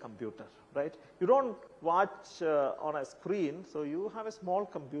movies on the computer, right? You don't watch on a screen, so you have a small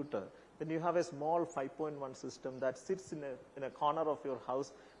computer. Then you have a small 5.1 system that sits in a corner of your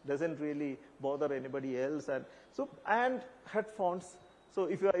house, doesn't really bother anybody else. And headphones. So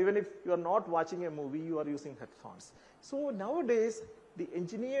even if you are not watching a movie, you are using headphones. So nowadays, the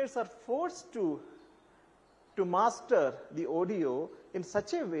engineers are forced to master the audio in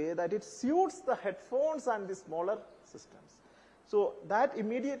such a way that it suits the headphones and the smaller systems. So that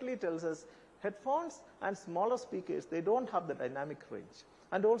immediately tells us headphones and smaller speakers, they don't have the dynamic range.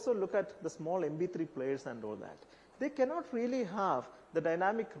 And also look at the small MP3 players and all that. They cannot really have the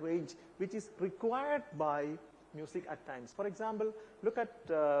dynamic range which is required by music at times. For example, look at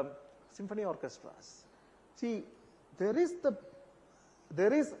symphony orchestras. See, there is the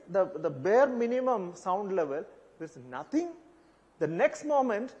bare minimum sound level. There's nothing. The next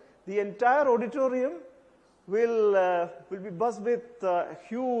moment, the entire auditorium will be buzzed with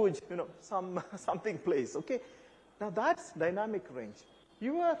huge, something plays. Okay, now that's dynamic range.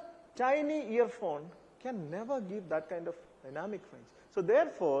 Your tiny earphone can never give that kind of dynamic range. So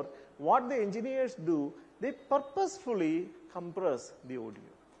therefore, what the engineers do, they purposefully compress the audio.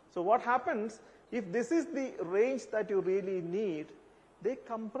 So what happens, if this is the range that you really need, they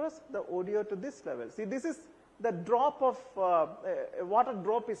compress the audio to this level. See, this is the drop of, a water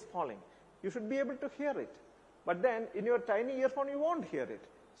drop is falling. You should be able to hear it. But then, in your tiny earphone, you won't hear it.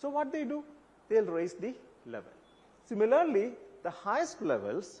 So what they do? They'll raise the level. Similarly, the highest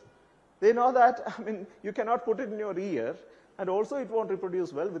levels, they know that, you cannot put it in your ear, and also it won't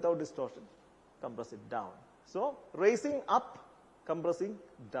reproduce well without distortion. Compress it down. So, raising up, compressing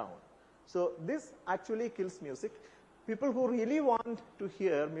down. So, this actually kills music. People who really want to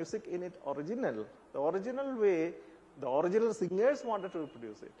hear music in its original, the original way, the original singers wanted to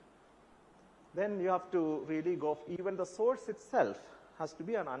reproduce it, then you have to really go, even the source itself has to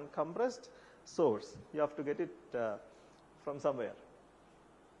be an uncompressed source. You have to get it from somewhere.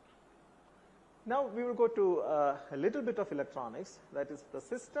 Now we will go to a little bit of electronics, that is the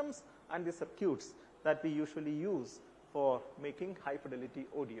systems and the circuits that we usually use for making high fidelity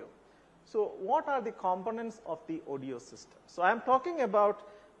audio. So what are the components of the audio system? So I am talking about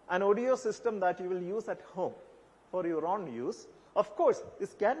an audio system that you will use at home for your own use. Of course,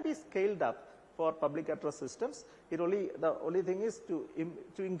 this can be scaled up for public address systems. The only thing is to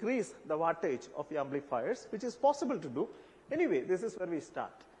increase the wattage of the amplifiers, which is possible to do. Anyway, this is where we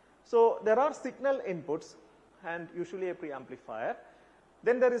start. So there are signal inputs and usually a preamplifier.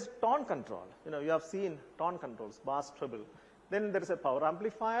 Then there is tone control. You have seen tone controls, bass, treble. Then there is a power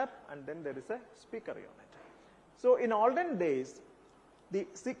amplifier, and then there is a speaker unit. So in olden days, the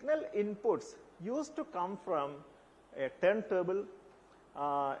signal inputs used to come from a turntable,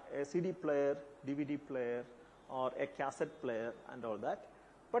 a CD player, DVD player, or a cassette player, and all that.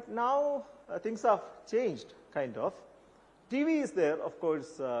 But now things have changed, kind of. TV is there, of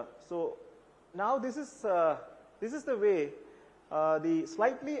course. So now this is the way the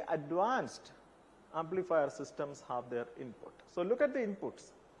slightly advanced amplifier systems have their input. So look at the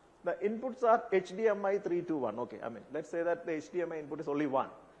inputs. The inputs are HDMI 3 to 1. Okay, let's say that the HDMI input is only one.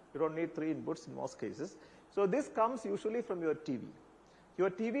 You don't need three inputs in most cases. So this comes usually from your TV. Your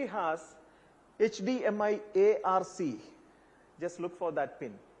TV has HDMI ARC. Just look for that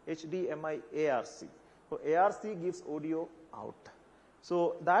pin. HDMI ARC. So ARC gives audio out.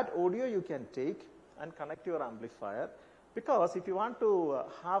 So that audio you can take and connect your amplifier, because if you want to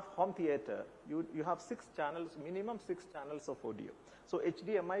have home theater, you have 6 channels, minimum 6 channels of audio. So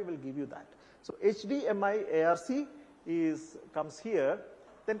HDMI will give you that. So HDMI ARC comes here.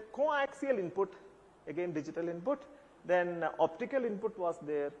 Then coaxial input, again digital input. Then optical input was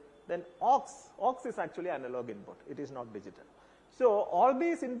there. Then aux is actually analog input. It is not digital. So all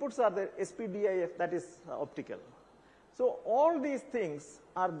these inputs are the SPDIF, that is optical. So all these things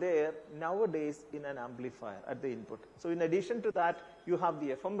are there nowadays in an amplifier at the input. So in addition to that, you have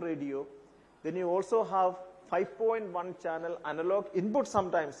the FM radio. Then you also have 5.1 channel analog input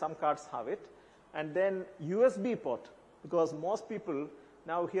sometimes. Some cards have it. And then USB port, because most people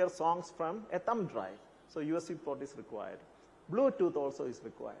now hear songs from a thumb drive. So USB port is required. Bluetooth also is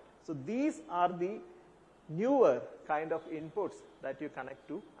required. So these are the newer kind of inputs that you connect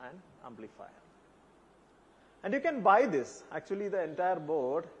to an amplifier. And you can buy this. Actually, the entire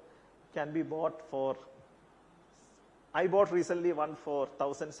board can be bought for, I bought recently one for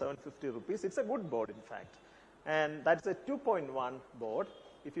 1,750 rupees. It's a good board, in fact. And that's a 2.1 board.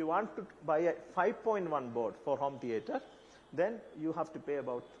 If you want to buy a 5.1 board for home theater, then you have to pay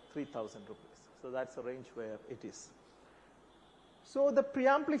about 3,000 rupees. So that's the range where it is. So the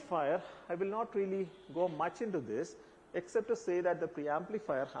preamplifier, I will not really go much into this, except to say that the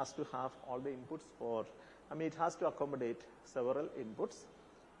preamplifier has to have all the inputs for, it has to accommodate several inputs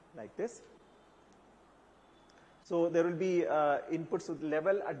like this. So there will be inputs with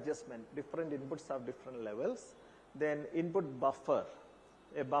level adjustment. Different inputs have different levels. Then input buffer.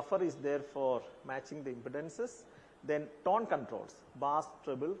 A buffer is there for matching the impedances. Then tone controls, bass,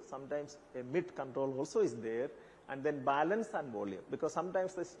 treble, sometimes a mid control also is there. And then balance and volume, because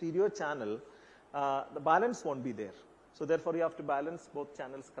sometimes the stereo channel, the balance won't be there. So therefore, you have to balance both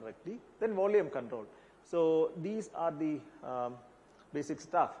channels correctly. Then volume control. So these are the basic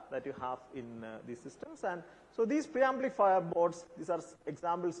stuff that you have in these systems. And so these preamplifier boards, these are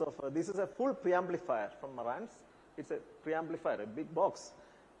examples of, this is a full preamplifier from Marantz. It's a preamplifier, a big box.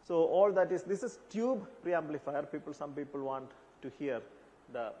 So all that is, this is tube preamplifier. Some people want to hear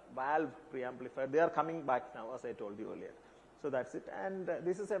the valve preamplifier. They are coming back now, as I told you earlier. So that's it. And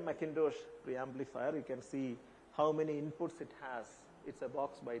this is a Macintosh preamplifier. You can see how many inputs it has. It's a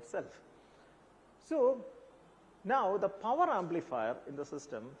box by itself. So now the power amplifier in the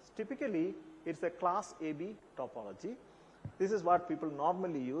system, typically it's a class AB topology. This is what people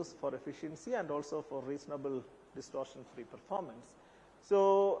normally use for efficiency and also for reasonable distortion-free performance.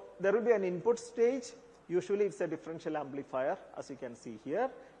 So there will be an input stage. Usually it's a differential amplifier, as you can see here.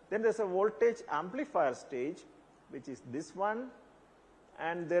 Then there's a voltage amplifier stage, which is this one.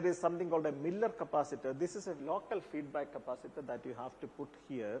 And there is something called a Miller capacitor. This is a local feedback capacitor that you have to put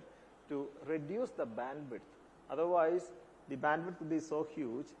here to reduce the bandwidth. Otherwise, the bandwidth will be so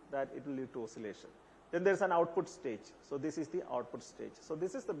huge that it will lead to oscillation. Then there's an output stage. So this is the output stage. So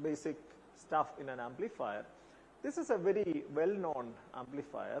this is the basic stuff in an amplifier. This is a very well-known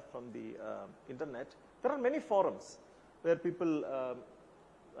amplifier from the internet. There are many forums where people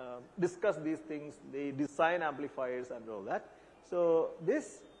discuss these things. They design amplifiers and all that. So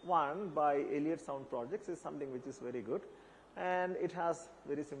this one by Elliott Sound Projects is something which is very good. And it has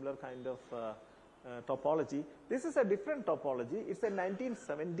very similar kind of topology. This is a different topology. It's a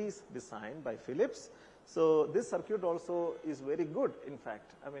 1970s design by Philips. So this circuit also is very good, in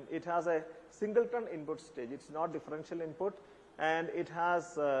fact. I mean, it has a singleton input stage. It's not differential input. And it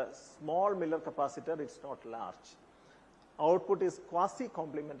has a small Miller capacitor. It's not large. Output is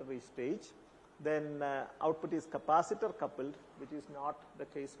quasi-complementary stage. Then output is capacitor coupled, which is not the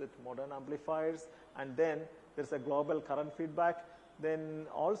case with modern amplifiers. And then there's a global current feedback. Then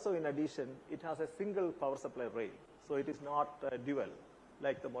also in addition, it has a single power supply rail. So it is not dual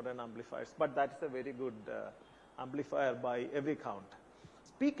like the modern amplifiers. But that's a very good amplifier by every count.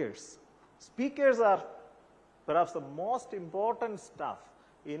 Speakers. Speakers are perhaps the most important stuff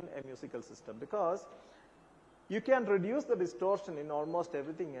in a musical system, because you can reduce the distortion in almost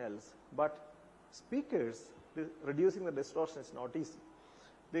everything else, but speakers, reducing the distortion is not easy,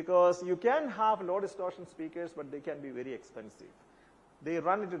 because you can have low distortion speakers, but they can be very expensive. They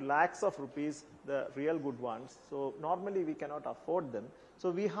run into lakhs of rupees, the real good ones. So normally we cannot afford them. So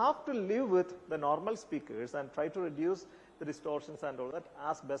we have to live with the normal speakers and try to reduce the distortions and all that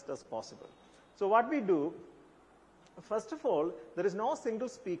as best as possible. So what we do, first of all, there is no single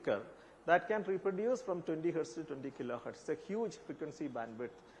speaker that can reproduce from 20 hertz to 20 kilohertz. It's a huge frequency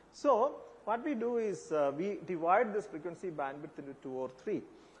bandwidth. So what we do is we divide this frequency bandwidth into 2 or 3.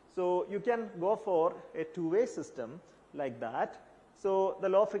 So you can go for a two-way system like that. So the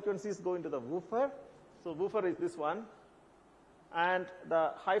low frequencies go into the woofer. So woofer is this one. And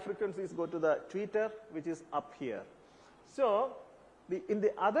the high frequencies go to the tweeter, which is up here. So in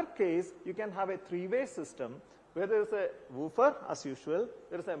the other case, you can have a three-way system where there is a woofer, as usual,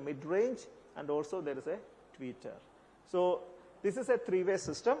 there is a mid-range, and also there is a tweeter. So this is a three-way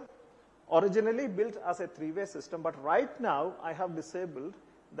system, originally built as a three-way system, but right now I have disabled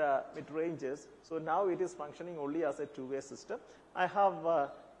the mid-ranges. So now it is functioning only as a two-way system. I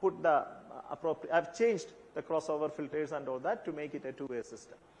have put the I've changed the crossover filters and all that to make it a two-way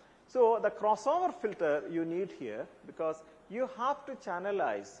system. So the crossover filter you need here, because you have to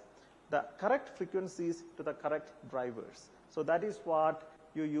channelize the correct frequencies to the correct drivers. So that is what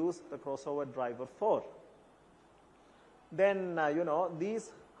you use the crossover driver for. Then,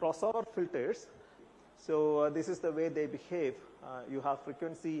 these crossover filters, so this is the way they behave. You have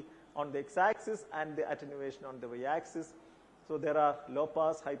frequency on the x-axis and the attenuation on the y-axis. So there are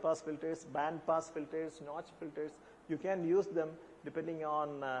low-pass, high-pass filters, band-pass filters, notch filters. You can use them depending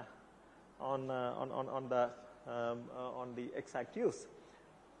on the exact use.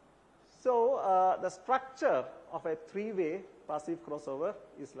 So the structure of a three-way passive crossover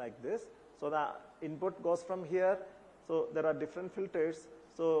is like this. So the input goes from here. So there are different filters.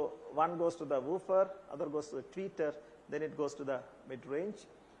 So one goes to the woofer, other goes to the tweeter, then it goes to the mid-range.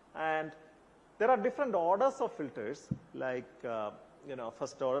 And there are different orders of filters, like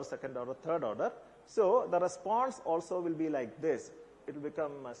first order, second order, third order. So the response also will be like this. It will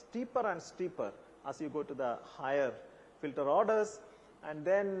become steeper and steeper as you go to the higher filter orders. And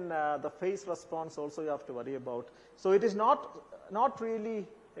then the phase response also you have to worry about. So it is not really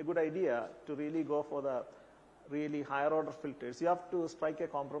a good idea to really go for the really higher order filters. You have to strike a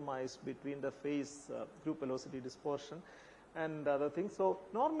compromise between the phase group velocity dispersion. and other things. So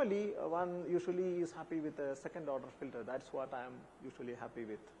normally one usually is happy with a second order filter. That's what I am usually happy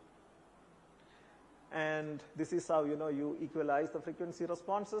with. And this is how you equalize the frequency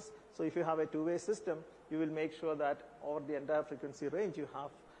responses. So if you have a two-way system, you will make sure that over the entire frequency range you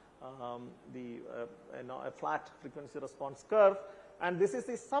have a flat frequency response curve. And this is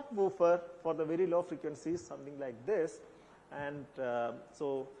the subwoofer for the very low frequencies, something like this. And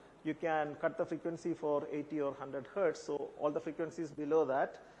so you can cut the frequency for 80 or 100 hertz. So all the frequencies below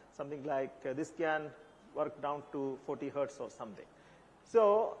that, something like this can work down to 40 hertz or something.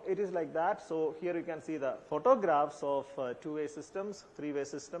 So it is like that. So here you can see the photographs of two-way systems, three-way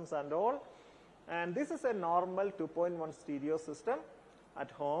systems and all. And this is a normal 2.1 stereo system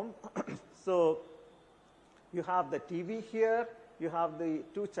at home. So you have the TV here, you have the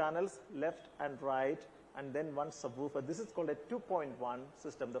two channels left and right, and then one subwoofer. This is called a 2.1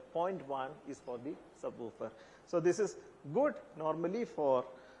 system. The 0.1 is for the subwoofer. So this is good normally for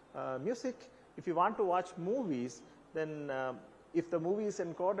music. If you want to watch movies, then if the movie is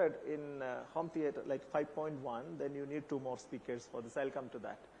encoded in home theater like 5.1, then you need 2 more speakers for this. I'll come to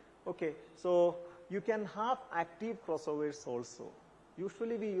that. Okay, so you can have active crossovers also.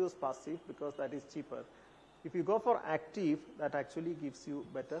 Usually we use passive because that is cheaper. If you go for active, that actually gives you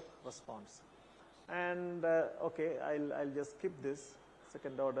better response. And okay, I'll just skip this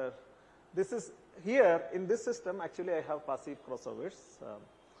second order. This is here in this system. Actually, I have passive crossovers,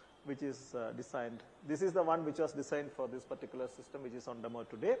 which is designed. This is the one which was designed for this particular system, which is on demo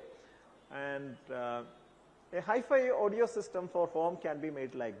today. And a hi-fi audio system for home can be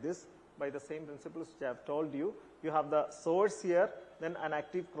made like this by the same principles which I have told you. You have the source here, then an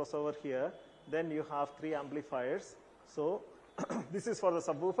active crossover here, then you have 3 amplifiers. So this is for the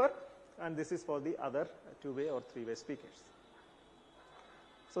subwoofer, and this is for the other 2-way or 3-way speakers.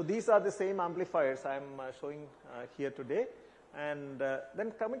 So these are the same amplifiers I am showing here today. And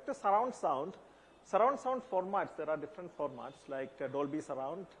then coming to surround sound formats, there are different formats like Dolby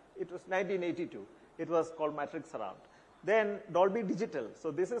Surround. It was 1982. It was called Matrix Surround. Then Dolby Digital.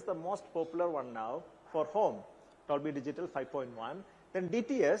 So this is the most popular one now for home. Dolby Digital 5.1. Then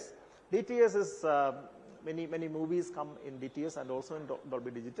DTS. DTS is many movies come in DTS and also in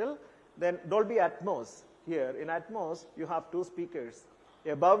Dolby Digital. Then Dolby Atmos. Here in Atmos you have 2 speakers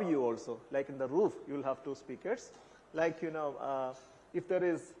above you also. Like in the roof you will have 2 speakers. Like if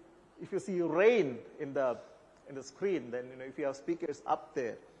you see rain in the screen, then if you have speakers up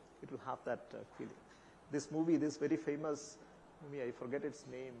there, it will have that feeling. This movie, this very famous movie, I forget its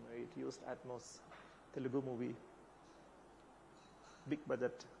name. It used Atmos, Telugu movie, big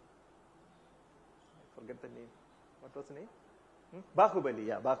budget. I forget the name. What was the name? Bahubali.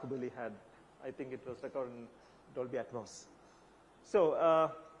 Yeah, Bahubali had. I think it was recorded in Dolby Atmos. So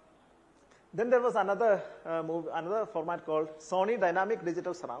then there was another format called Sony Dynamic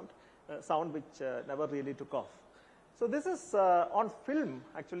Digital Surround sound, which never really took off. So this is on film.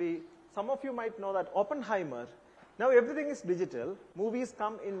 Actually, some of you might know that Oppenheimer. Now everything is digital. Movies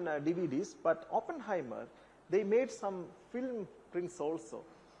come in DVDs, but Oppenheimer, they made some film prints also.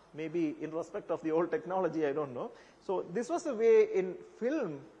 Maybe in respect of the old technology, I don't know. So this was a way in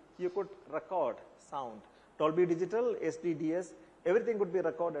film you could record sound. Dolby Digital, SDDS, everything would be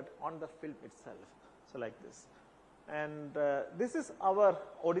recorded on the film itself. So like this. And this is our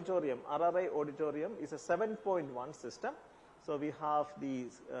auditorium. RRI auditorium is a 7.1 system. So we have the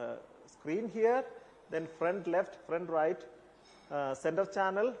screen here, then front left, front right, center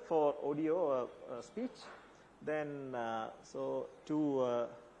channel for audio speech, then so 2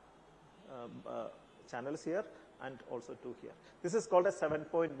 channels here and also 2 here. This is called a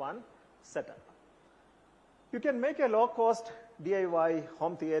 7.1 setup. You can make a low-cost DIY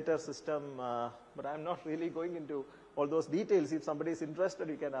home theater system, but I'm not really going into all those details. If somebody is interested,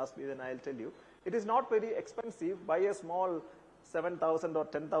 you can ask me, then I'll tell you. It is not very expensive. Buy a small 7,000 or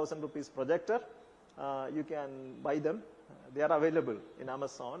 10,000 rupees projector. You can buy them. They are available in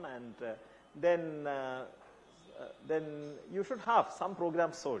Amazon, and then you should have some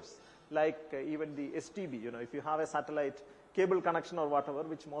program source, like even the STB. If you have a satellite cable connection or whatever,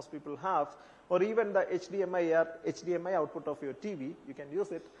 which most people have, or even the HDMI output of your TV, you can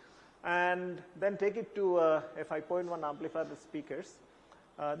use it, and then take it to a 5.1 amplifier with speakers.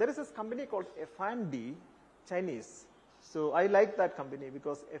 There is this company called F&D, Chinese. So I like that company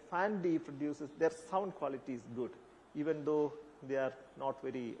because F&D produces, their sound quality is good, even though they are not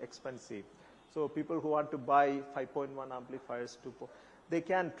very expensive. So people who want to buy 5.1 amplifiers, they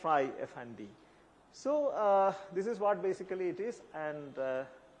can try F&D. So this is what basically it is, and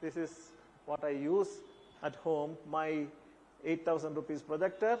this is what I use at home, my 8,000 rupees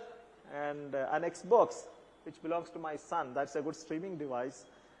projector and an Xbox which belongs to my son. That's a good streaming device.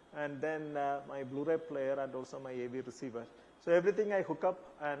 And then my Blu-ray player and also my AV receiver. So everything I hook up,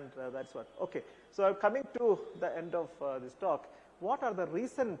 and that's what. Okay, so I'm coming to the end of this talk. What are the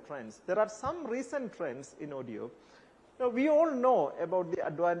recent trends? There are some recent trends in audio. Now, we all know about the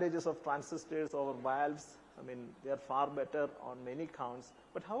advantages of transistors over valves. I mean, they are far better on many counts.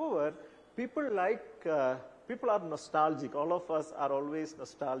 But however, people are nostalgic. All of us are always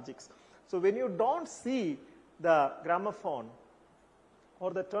nostalgics. So when you don't see the gramophone or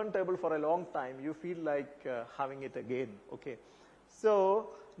the turntable for a long time, you feel like having it again, okay? So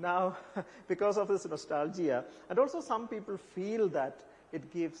now, because of this nostalgia, and also some people feel that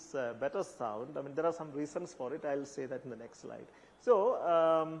it gives better sound. I mean, there are some reasons for it. I'll say that in the next slide. So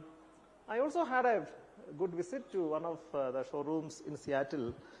I also had a good visit to one of the showrooms in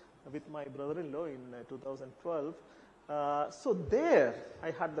Seattle with my brother-in-law in 2012. So there,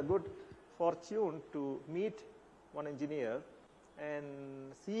 I had the good fortune to meet one engineer,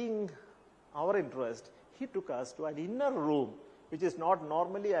 and seeing our interest, he took us to an inner room, which is not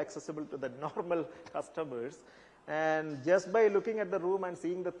normally accessible to the normal customers. And just by looking at the room and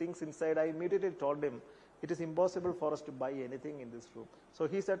seeing the things inside, I immediately told him, it is impossible for us to buy anything in this room. So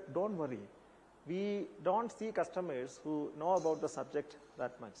he said, don't worry. We don't see customers who know about the subject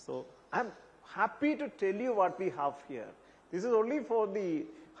that much. So I'm happy to tell you what we have here. This is only for the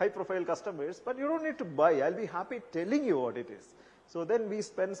high-profile customers, but you don't need to buy. I'll be happy telling you what it is. So then we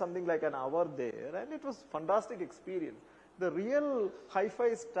spent something like an hour there, and it was a fantastic experience. The real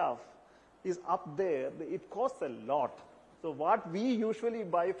hi-fi stuff is up there. It costs a lot. So what we usually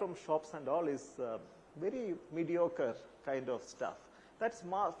buy from shops and all is very mediocre kind of stuff. That's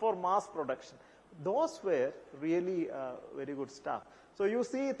for mass production. Those were really very good stuff. So you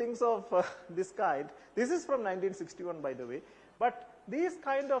see things of this kind. This is from 1961, by the way. But this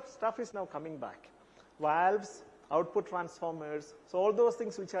kind of stuff is now coming back. Valves, output transformers, so all those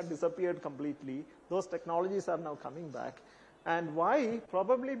things which had disappeared completely, those technologies are now coming back. And why?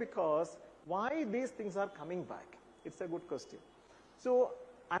 Probably because why these things are coming back? It's a good question. So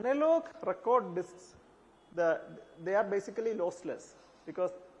analog record discs, they are basically lossless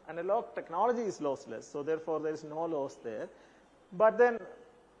because analog technology is lossless. So therefore, there is no loss there. But then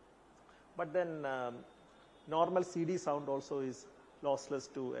normal CD sound also is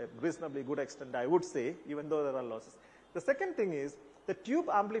lossless to a reasonably good extent, I would say, even though there are losses. The second thing is the tube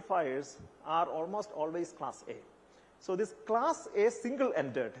amplifiers are almost always class A. So this class A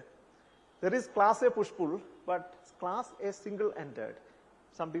single-ended. There is class A push-pull, but class A single-ended.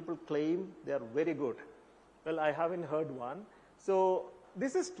 Some people claim they are very good. Well, I haven't heard one. So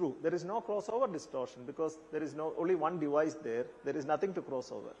this is true. There is no crossover distortion because there is only one device there. There is nothing to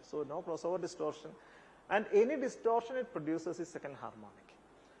cross over. So no crossover distortion. And any distortion it produces is second harmonic,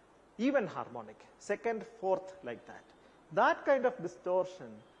 even harmonic, second, fourth, like that. That kind of distortion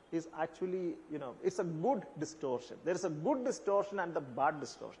is actually, it's a good distortion. There is a good distortion and the bad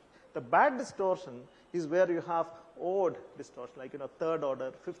distortion. The bad distortion is where you have odd distortion, like, third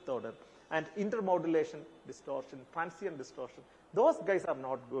order, fifth order, and intermodulation distortion, transient distortion. Those guys are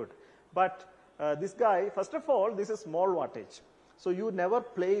not good. But this guy, first of all, this is small wattage. So you never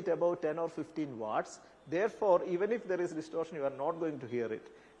play it above 10 or 15 watts. Therefore, even if there is distortion, you are not going to hear it.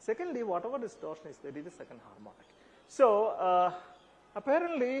 Secondly, whatever distortion is there, it is second harmonic. So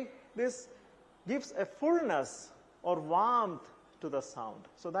apparently, this gives a fullness or warmth to the sound.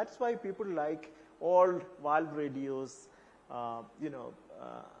 So that's why people like old valve radios,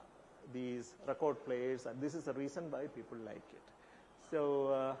 these record players, and this is the reason why people like it.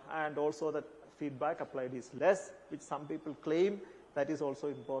 So, and also the feedback applied is less, which some people claim. That is also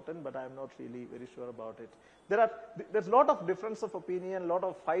important, but I'm not really very sure about it. There's a lot of difference of opinion, a lot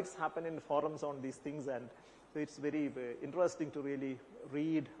of fights happen in forums on these things, and so it's very interesting to really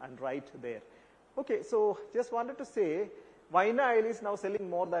read and write there. Okay, so just wanted to say, vinyl is now selling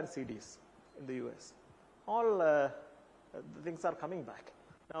more than CDs in the US. All the things are coming back.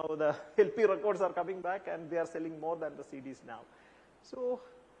 Now the LP records are coming back, and they are selling more than the CDs now. So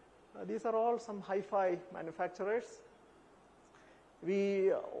these are all some hi-fi manufacturers.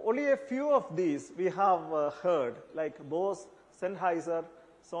 Only a few of these we have heard, like Bose, Sennheiser,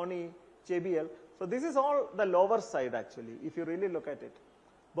 Sony, JBL. So this is all the lower side actually, if you really look at it.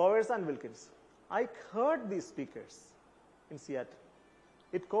 Bowers and Wilkins. I heard these speakers in Seattle.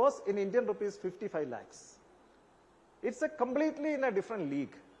 It costs in Indian rupees 55 lakhs. It's completely in a different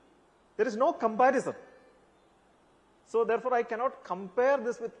league. There is no comparison. So therefore I cannot compare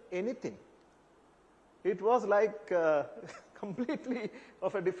this with anything. It was like completely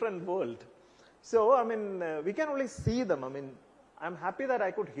of a different world. So, I mean, we can only see them. I mean, I'm happy that I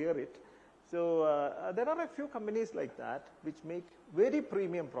could hear it. So there are a few companies like that which make very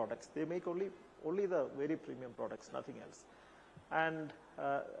premium products. They make only the very premium products, nothing else. And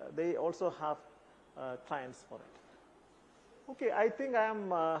they also have clients for it. Okay, I think I am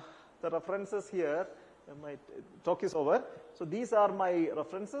the references here. My talk is over. So these are my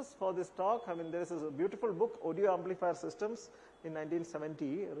references for this talk. I mean, there is a beautiful book, Audio Amplifier Systems, in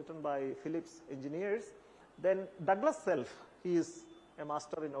 1970, written by Philip's engineers. Then Douglas Self, he is a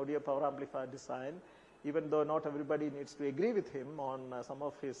master in audio power amplifier design, even though not everybody needs to agree with him on some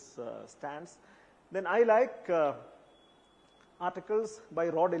of his stands. Then I like articles by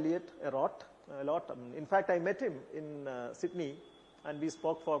Rod Elliott a lot. In fact, I met him in Sydney, and we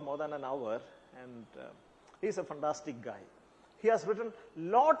spoke for more than an hour, and he's a fantastic guy. He has written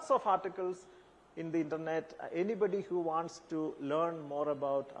lots of articles in the internet. Anybody who wants to learn more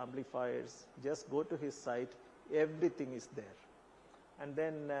about amplifiers, just go to his site. Everything is there. And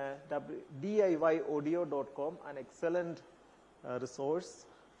then DIYaudio.com, an excellent resource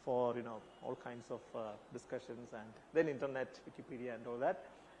for all kinds of discussions, and then internet, Wikipedia, and all that.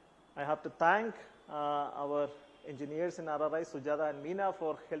 I have to thank our engineers in RRI, Sujata and Meena,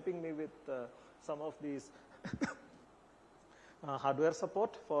 for helping me with some of these hardware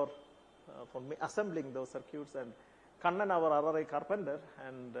support for me assembling those circuits, and Kannan, our RRI carpenter,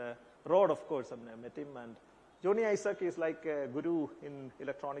 and Rod, of course. I met him, and Joni Isaac is like a guru in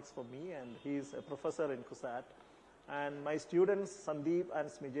electronics for me, and he's a professor in KUSAT. And my students, Sandeep and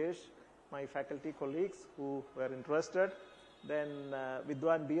Smijesh, my faculty colleagues who were interested. Then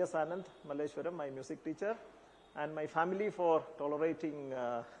Vidwan B.S. Anand, Malleshwaram, my music teacher. And my family for tolerating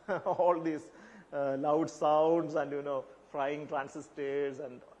all these loud sounds and, frying transistors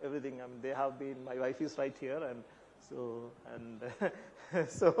and everything. I mean, they have been, my wife is right here, and so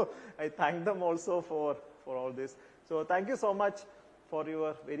I thank them also for all this. So thank you so much for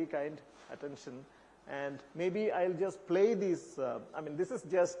your very kind attention. And maybe I'll just play these. This is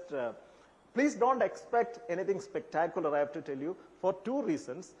just, please don't expect anything spectacular, I have to tell you, for two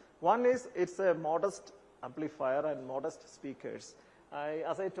reasons. One is it's a modest amplifier and modest speakers.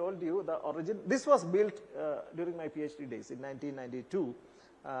 As I told you, this was built during my PhD days in 1992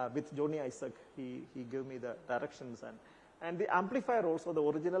 with Joni Isaac. He gave me the directions, and the amplifier also, the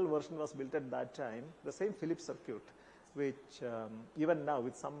original version was built at that time, the same Philips circuit, which even now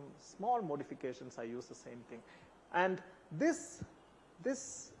with some small modifications I use the same thing. And this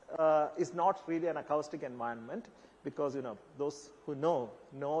is not really an acoustic environment, because those who know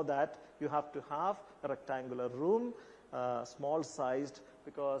that you have to have a rectangular room, small sized,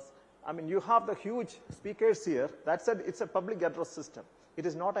 because you have the huge speakers here. That said, it's a public address system. It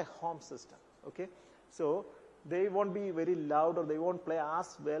is not a home system. Okay, so they won't be very loud, or they won't play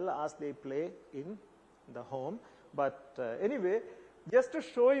as well as they play in the home. But anyway, just to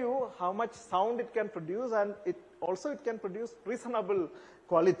show you how much sound it can produce, and it can produce reasonable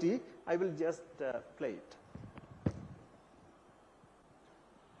quality, I will just play it.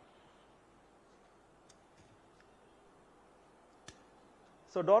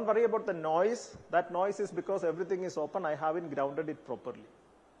 So don't worry about the noise. That noise is because everything is open. I haven't grounded it properly.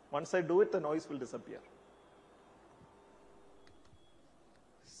 Once I do it, the noise will disappear.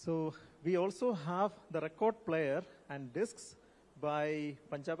 So we also have the record player and discs by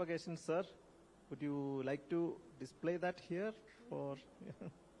Panchabageshan sir. Would you like to display that here?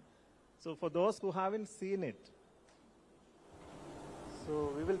 So for those who haven't seen it.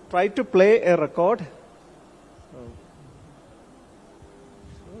 So we will try to play a record.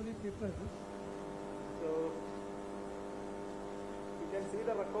 So you can see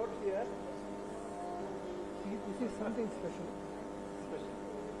the record here. This is something special.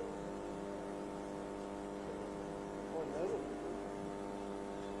 Oh no.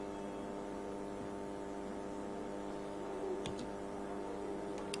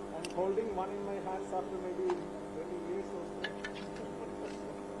 I'm holding one in my hands after maybe 20 years or so.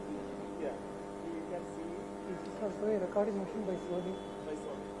 Yeah, you can see. This is also a recording machine by Sony.